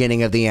called The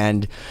Beginning of the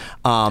End.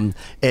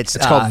 It's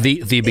called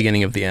the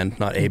Beginning of the End,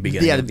 not a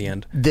beginning of the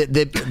end.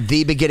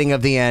 The Beginning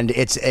of the End.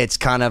 It's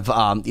kind of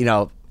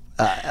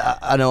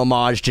an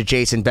homage to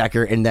Jason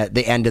Becker in that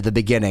the end of the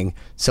beginning.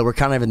 So we're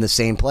kind of in the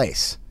same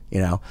place,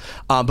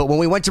 But when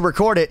we went to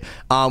record it,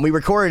 we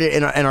recorded it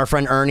in our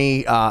friend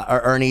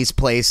Ernie's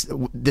place,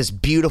 this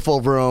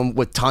beautiful room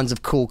with tons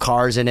of cool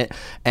cars in it.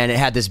 And it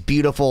had this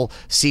beautiful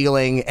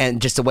ceiling,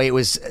 and just the way it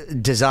was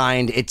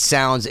designed, it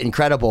sounds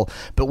incredible.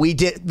 But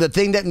the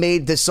thing that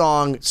made this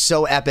song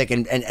so epic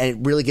and it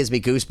really gives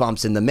me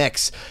goosebumps in the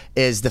mix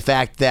is the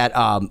fact that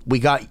we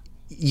got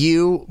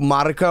you,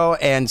 Mariko,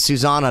 and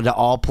Susanna to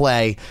all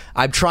play.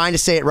 I'm trying to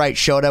say it right.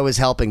 Shota is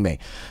helping me.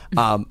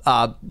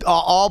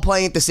 All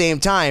playing at the same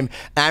time.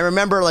 And I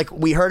remember, like,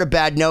 we heard a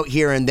bad note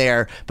here and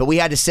there, but we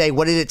had to say,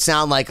 what did it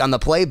sound like on the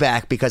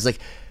playback? Because, like,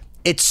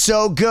 it's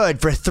so good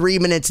for 3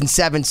 minutes and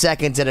 7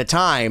 seconds at a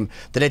time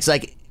that it's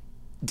like,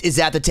 is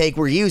that the take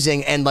we're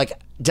using? And, like,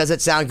 does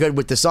it sound good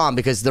with the song?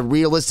 Because the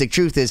realistic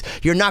truth is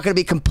you're not going to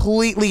be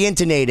completely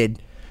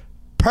intonated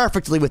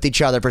perfectly with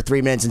each other for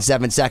 3 minutes and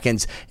 7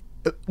 seconds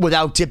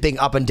without dipping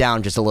up and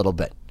down just a little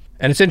bit.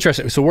 And it's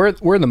interesting. So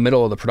we're in the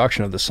middle of the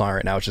production of the song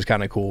right now, which is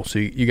kind of cool. So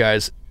you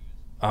guys,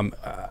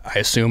 I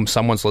assume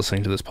someone's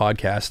listening to this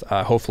podcast.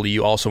 Hopefully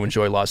you also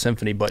enjoy La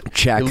Symphony, but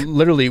check.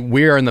 Literally,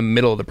 we are in the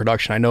middle of the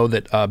production. I know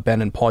that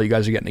Ben and Paul, you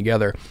guys are getting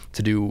together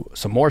to do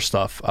some more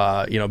stuff,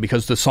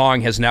 because the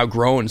song has now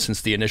grown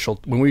since the initial,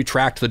 when we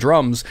tracked the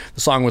drums,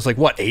 the song was like,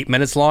 8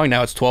 minutes long?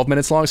 Now it's 12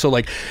 minutes long. So,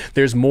 like,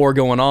 there's more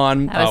going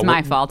on. That was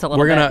my fault a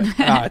little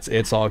bit.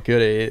 It's all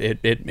good.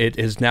 It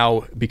has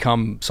now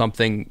become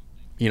something,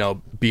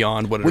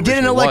 beyond what it we did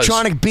an originally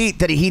electronic was. beat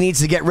that he needs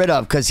to get rid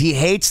of because he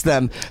hates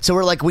them. So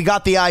we're like, we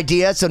got the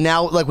idea. So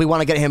now, like, we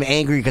want to get him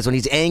angry because when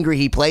he's angry,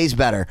 he plays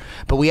better.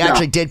 But we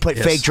actually did put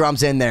fake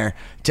drums in there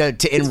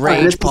to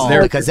enrage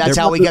Paul because that's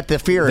how we get the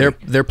fury.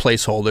 They're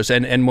placeholders.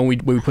 And when we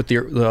put the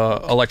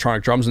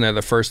electronic drums in there,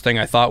 the first thing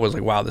I thought was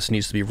like, wow, this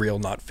needs to be real,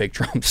 not fake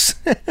drums.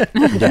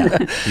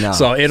 No,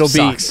 so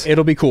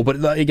it'll be cool.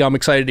 But I'm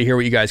excited to hear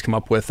what you guys come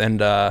up with, and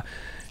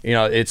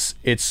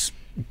it's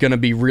going to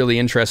be really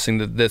interesting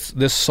that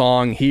this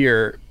song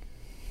here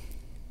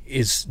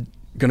is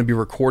going to be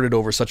recorded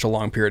over such a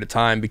long period of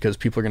time because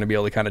people are going to be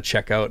able to kind of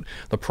check out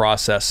the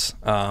process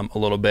a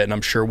little bit, and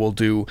I'm sure we'll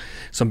do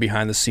some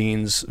behind the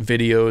scenes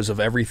videos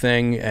of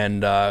everything,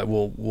 and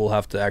we'll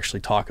have to actually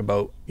talk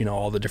about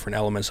all the different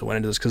elements that went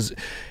into this, because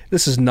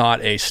this is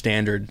not a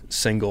standard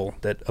single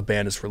that a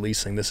band is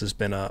releasing. This has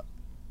been a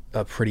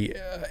pretty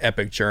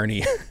epic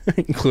journey,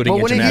 including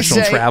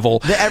international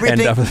travel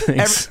and other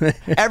things.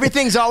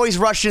 Everything's always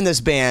rushed in this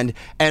band,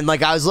 and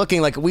like I was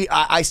looking, like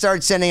I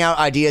started sending out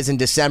ideas in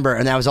December,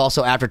 and that was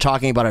also after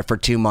talking about it for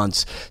 2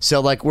 months.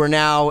 So like we're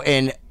now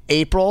in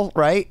April,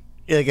 right?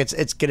 Like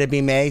it's gonna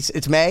be May.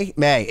 It's May.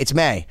 It's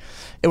May.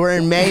 We're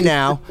in May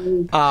now.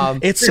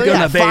 It's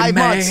gonna be 5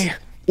 May. months.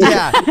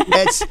 Yeah,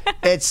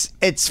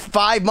 it's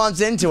 5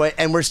 months into it,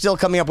 and we're still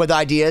coming up with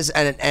ideas,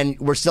 and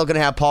we're still going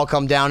to have Paul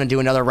come down and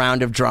do another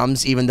round of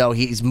drums, even though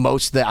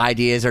most of the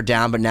ideas are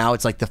down, but now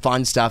it's like the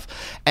fun stuff.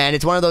 And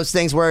it's one of those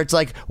things where it's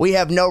like we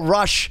have no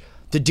rush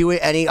to do it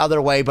any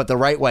other way but the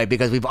right way,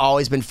 because we've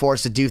always been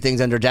forced to do things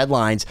under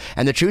deadlines.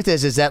 And the truth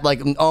is that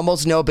like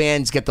almost no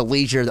bands get the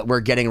leisure that we're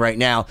getting right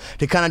now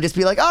to kind of just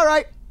be like, all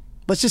right,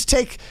 let's just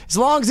take as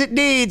long as it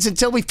needs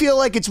until we feel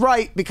like it's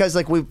right, because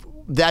like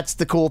that's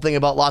the cool thing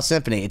about Lost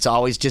Symphony. It's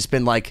always just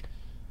been like,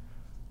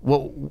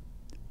 well,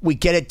 we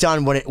get it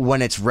done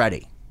when it's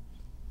ready.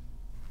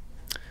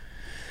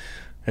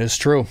 It's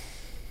true.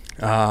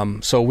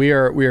 So we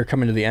are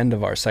coming to the end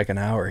of our second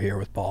hour here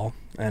with Paul,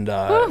 and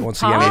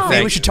once again,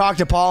 maybe we should talk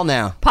to Paul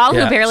now. Paul,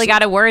 who barely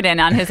got a word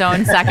in on his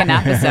own second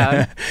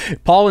episode.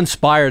 Paul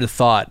inspired a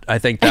thought. I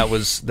think that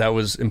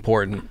was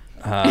important.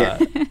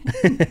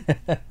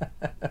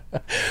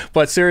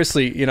 But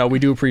seriously, we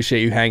do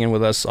appreciate you hanging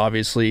with us.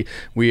 Obviously,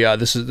 we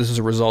this is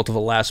a result of a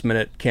last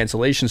minute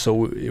cancellation,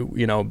 so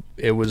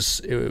it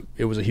was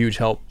a huge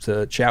help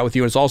to chat with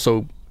you. And it's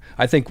also,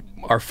 I think,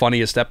 our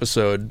funniest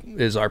episode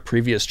is our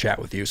previous chat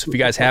with you. So if you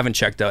guys haven't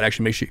checked out,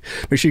 actually make sure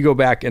you go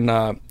back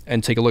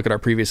and take a look at our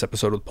previous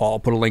episode with Paul. I'll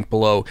put a link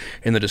below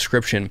in the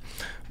description.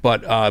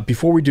 But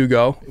before we do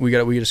go, we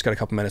just got a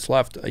couple minutes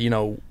left.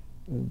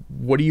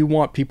 What do you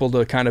want people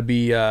to kind of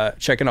be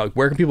checking out?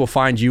 Where can people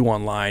find you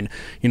online?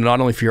 Not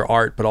only for your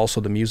art, but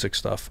also the music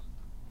stuff.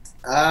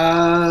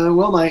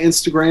 Well, my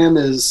Instagram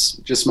is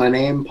just my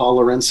name, Paul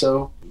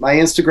Lourenco. My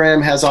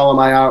Instagram has all of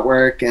my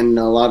artwork and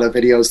a lot of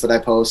videos that I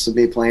post of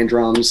me playing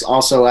drums.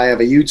 Also, I have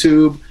a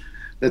YouTube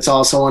that's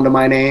also under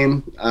my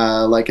name.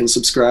 Like and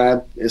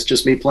subscribe. It's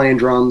just me playing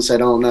drums. I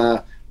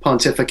don't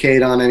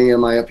pontificate on any of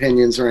my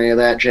opinions or any of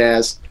that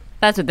jazz.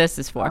 That's what this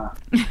is for.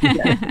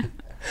 Yeah.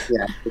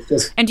 Yeah.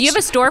 And do you have a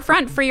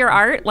storefront for your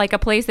art, like a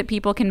place that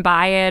people can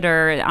buy it,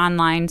 or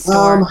online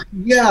store?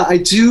 Yeah, I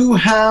do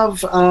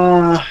have.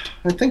 I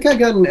think I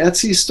got an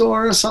Etsy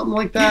store or something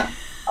like that.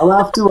 I'll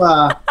have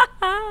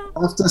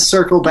to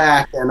circle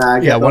back and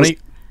get those.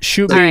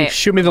 Shoot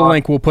me the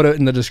link. We'll put it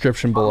in the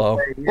description below.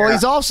 Yeah. Well,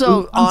 he's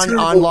also on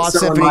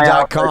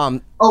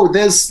LostSymphony.com. Oh,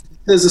 there's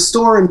a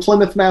store in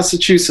Plymouth,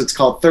 Massachusetts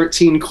called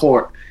 13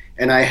 Court.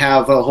 And I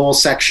have a whole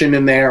section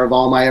in there of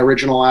all my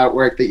original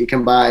artwork that you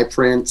can buy,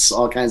 prints,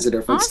 all kinds of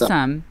different stuff.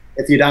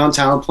 If you're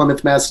downtown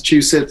Plymouth,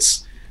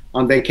 Massachusetts,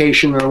 on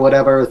vacation or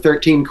whatever,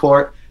 13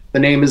 Court, the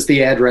name is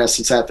the address.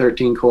 It's at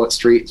 13 Court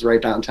Street. It's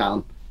right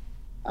downtown.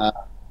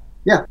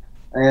 Yeah.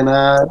 And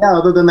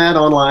other than that,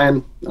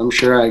 online, I'm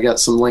sure I got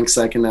some links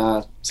I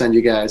can send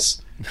you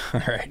guys.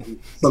 All right.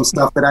 Some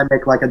stuff that I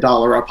make like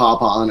 $1 a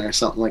pop on or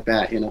something like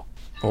that, Well,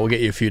 we'll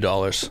get you a few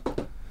dollars.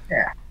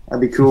 Yeah,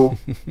 that'd be cool.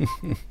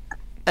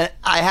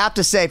 I have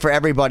to say for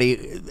everybody,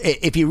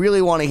 if you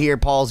really want to hear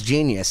Paul's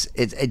genius,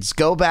 it's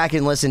go back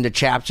and listen to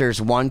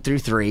chapters 1 through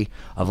 3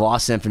 of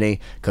Lost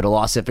Symphony. Go to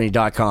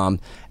lostsymphony.com.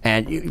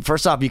 And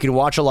first off, you can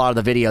watch a lot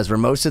of the videos where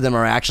most of them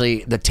are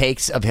actually the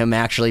takes of him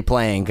actually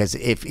playing. Because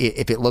if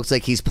it looks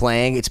like he's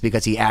playing, it's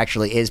because he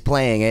actually is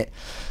playing it.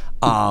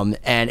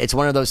 And it's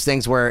one of those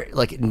things where,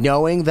 like,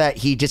 knowing that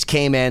he just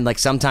came in, like,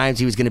 sometimes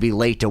he was going to be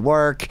late to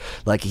work,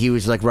 like, he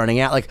was, like, running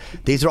out. Like,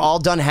 these are all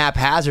done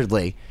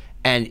haphazardly.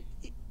 And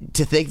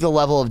to think the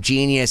level of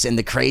genius and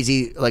the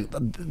crazy, like,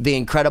 the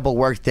incredible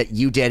work that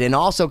you did, and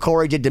also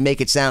Corey did to make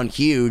it sound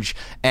huge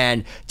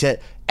and to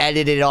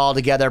edit it all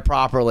together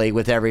properly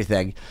with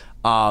everything.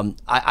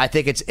 I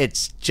think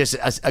it's just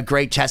a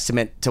great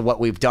testament to what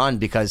we've done,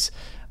 because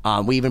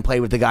we even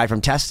played with the guy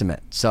from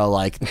Testament. So,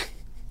 like,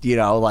 you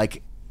know,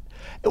 like,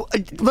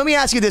 let me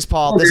ask you this,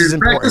 Paul. This is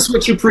important. Practice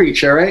what you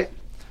preach, all right?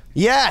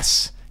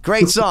 Yes.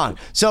 Great song.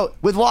 So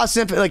with Lost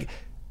Symphony, like,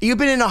 you've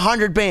been in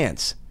 100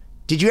 bands.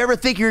 Did you ever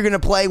think you were going to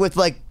play with,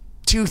 like,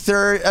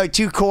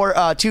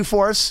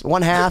 2/4,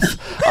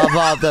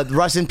 1/2 of the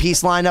Rust in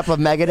Peace lineup of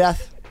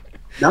Megadeth?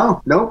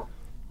 No.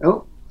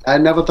 I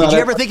never thought. Did you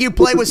ever think you'd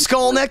play with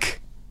Skolnick?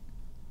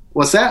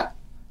 What's that?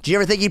 Did you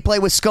ever think you'd play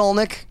with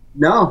Skolnick?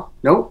 No.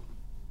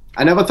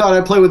 I never thought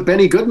I'd play with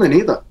Benny Goodman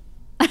either.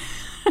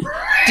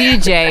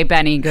 DJ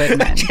Benny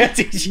Goodman.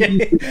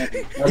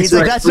 He's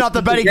like, that's not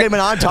the Benny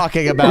Goodman I'm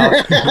talking about.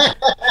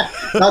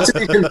 Not to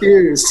be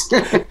confused.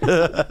 But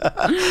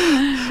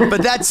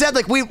that said,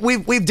 like,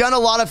 we've done a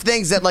lot of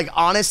things that, like,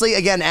 honestly,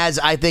 again, as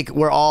I think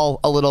we're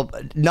all a little,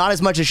 not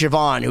as much as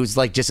Siobhan, who's,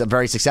 like, just a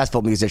very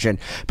successful musician,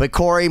 but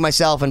Corey,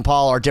 myself, and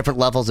Paul are different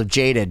levels of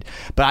jaded.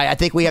 But I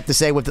think we have to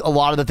say, with a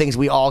lot of the things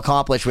we all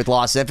accomplished with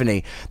Lost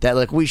Symphony, that,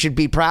 like, we should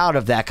be proud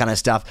of that kind of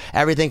stuff.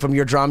 Everything from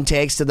your drum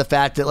takes to the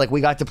fact that, like,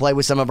 we got to play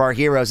with some of our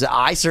heroes that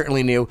I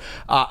certainly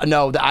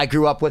that I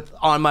grew up with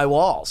on my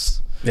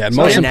walls. Yeah, and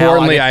most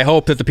importantly, I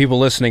hope that the people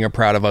listening are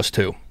proud of us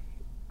too.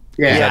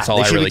 Yeah, that's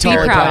all I really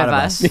care about. Be proud of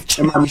us.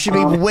 You should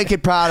be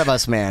wicked proud of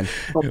us, man.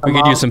 We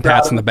could use some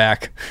pats on the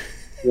back.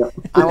 Yeah.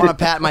 I want to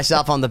pat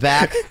myself on the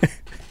back.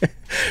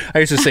 I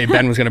used to say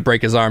Ben was going to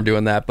break his arm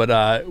doing that, but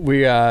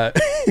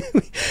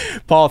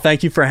Paul,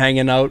 thank you for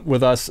hanging out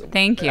with us.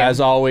 Thank you. As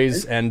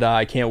always, and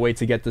I can't wait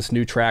to get this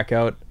new track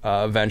out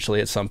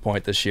eventually at some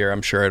point this year.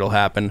 I'm sure it'll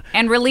happen.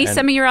 And release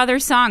some of your other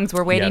songs.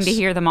 We're waiting to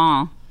hear them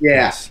all.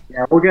 Yeah,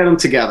 we'll get them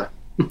together.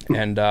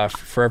 And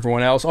for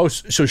everyone else,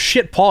 so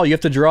shit, Paul, you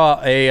have to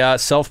draw a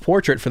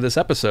self-portrait for this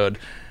episode.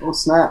 Oh,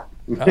 snap.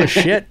 Oh,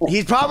 shit.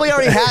 He probably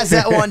already has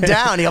that one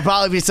down. He'll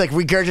probably just, like,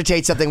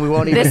 regurgitate something we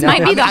won't even know. This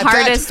might be the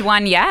hardest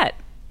one yet.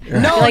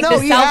 No, like, the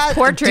he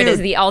self-portrait is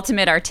the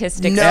ultimate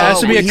artistic. No, it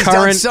has to be a he's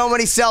current. Done so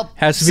many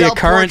has to be a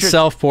current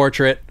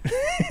self-portrait.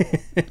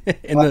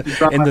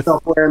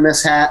 myself wearing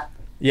this hat.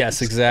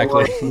 Yes,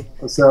 exactly.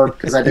 So,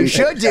 you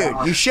should, dude.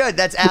 You should.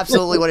 That's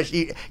absolutely what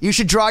you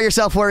should draw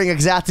yourself wearing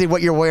exactly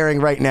what you're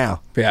wearing right now.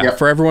 Yeah. Yep.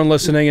 For everyone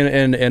listening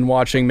and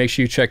watching, make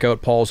sure you check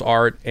out Paul's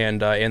art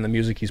and the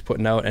music he's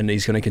putting out, and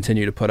he's going to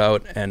continue to put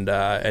out.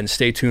 And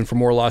stay tuned for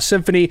more Lost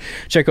Symphony.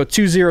 Check out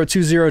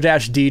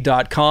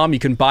 2020-d.com. You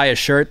can buy a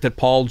shirt that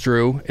Paul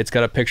drew. It's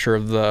got a picture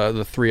of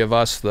the three of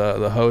us,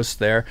 the hosts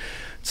there.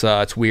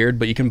 It's weird,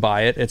 but you can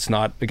buy it. It's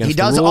not against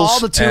the rules. He does all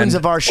the tunes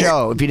of our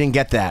show, if you didn't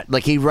get that.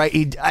 Like,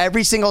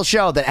 every single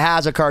show that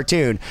has a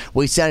cartoon,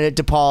 we send it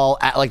to Paul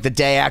at, like, the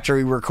day after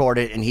we record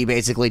it, and he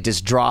basically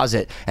just draws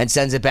it and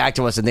sends it back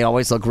to us, and they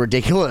always look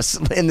ridiculous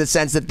in the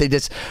sense that they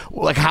just,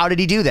 like, how did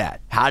he do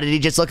that? How did he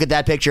just look at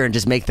that picture and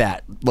just make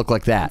that look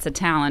like that? It's a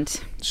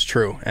talent. It's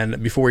true.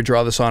 And before we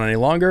draw this on any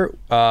longer,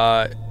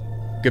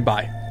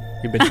 goodbye.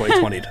 You've been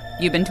 2020'd.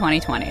 You've been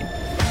 2020'd.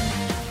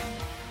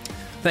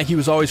 Thank you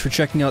as always for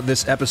checking out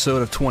this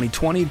episode of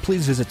 2020.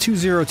 Please visit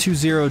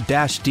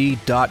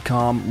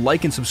 2020-d.com.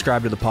 Like and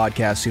subscribe to the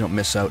podcast so you don't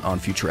miss out on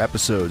future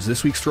episodes.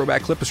 This week's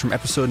throwback clip is from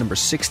episode number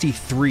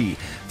 63,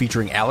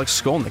 featuring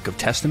Alex Skolnick of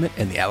Testament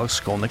and the Alex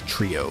Skolnick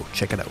Trio.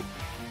 Check it out.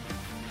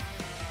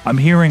 I'm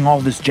hearing all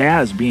this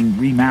jazz being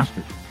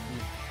remastered.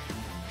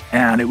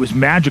 And it was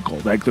magical.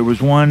 Like, there was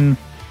one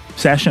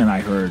session I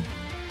heard,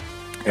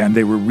 and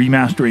they were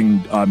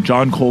remastering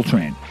John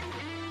Coltrane.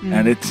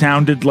 And it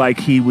sounded like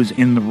he was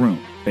in the room.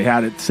 They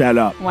had it set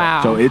up.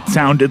 Wow. So it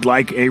sounded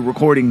like a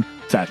recording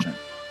session.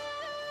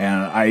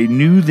 And I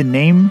knew the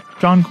name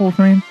John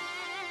Coltrane,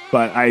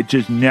 but I had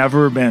just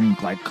never been,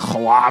 like,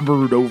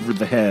 clobbered over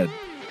the head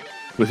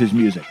with his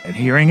music. And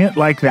hearing it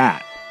like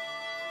that,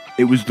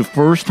 it was the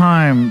first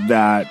time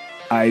that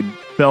I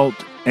felt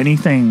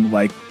anything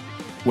like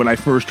when I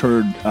first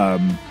heard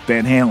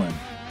Van Halen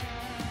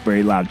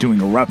very loud doing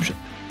Eruption.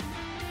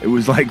 It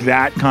was like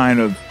that kind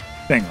of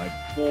thing, like,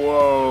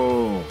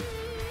 whoa.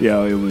 You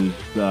know, it was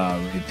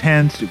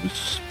intense, it was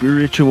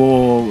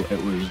spiritual,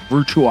 it was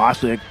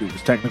virtuosic, it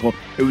was technical.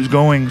 It was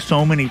going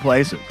so many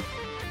places.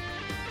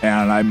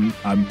 And I'm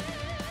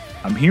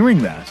hearing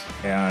this,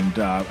 and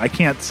I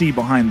can't see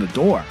behind the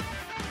door.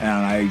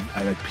 And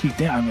I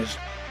peeked in,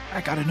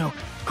 I gotta know,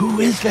 who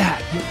is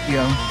that? You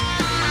know?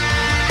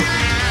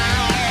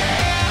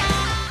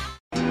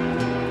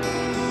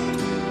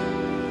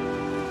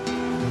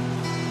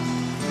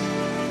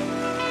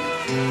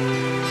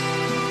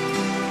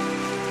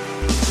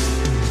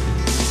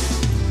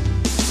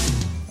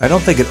 I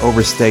don't think it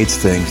overstates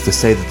things to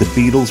say that the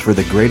Beatles were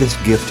the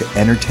greatest gift to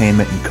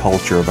entertainment and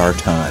culture of our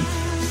time,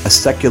 a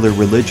secular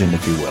religion,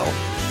 if you will,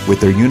 with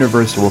their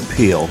universal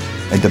appeal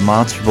and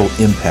demonstrable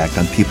impact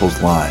on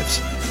people's lives.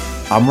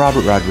 I'm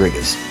Robert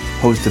Rodriguez,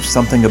 host of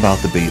Something About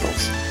the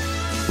Beatles.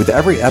 With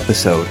every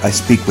episode, I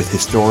speak with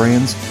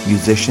historians,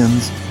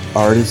 musicians,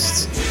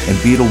 artists, and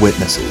Beatle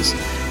witnesses,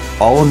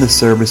 all in the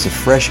service of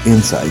fresh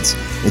insights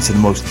into the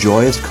most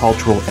joyous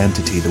cultural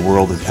entity the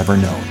world has ever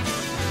known.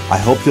 I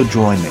hope you'll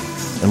join me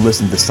and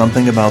listen to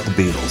Something About the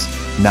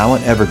Beatles, now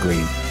on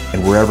Evergreen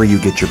and wherever you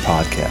get your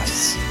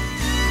podcasts.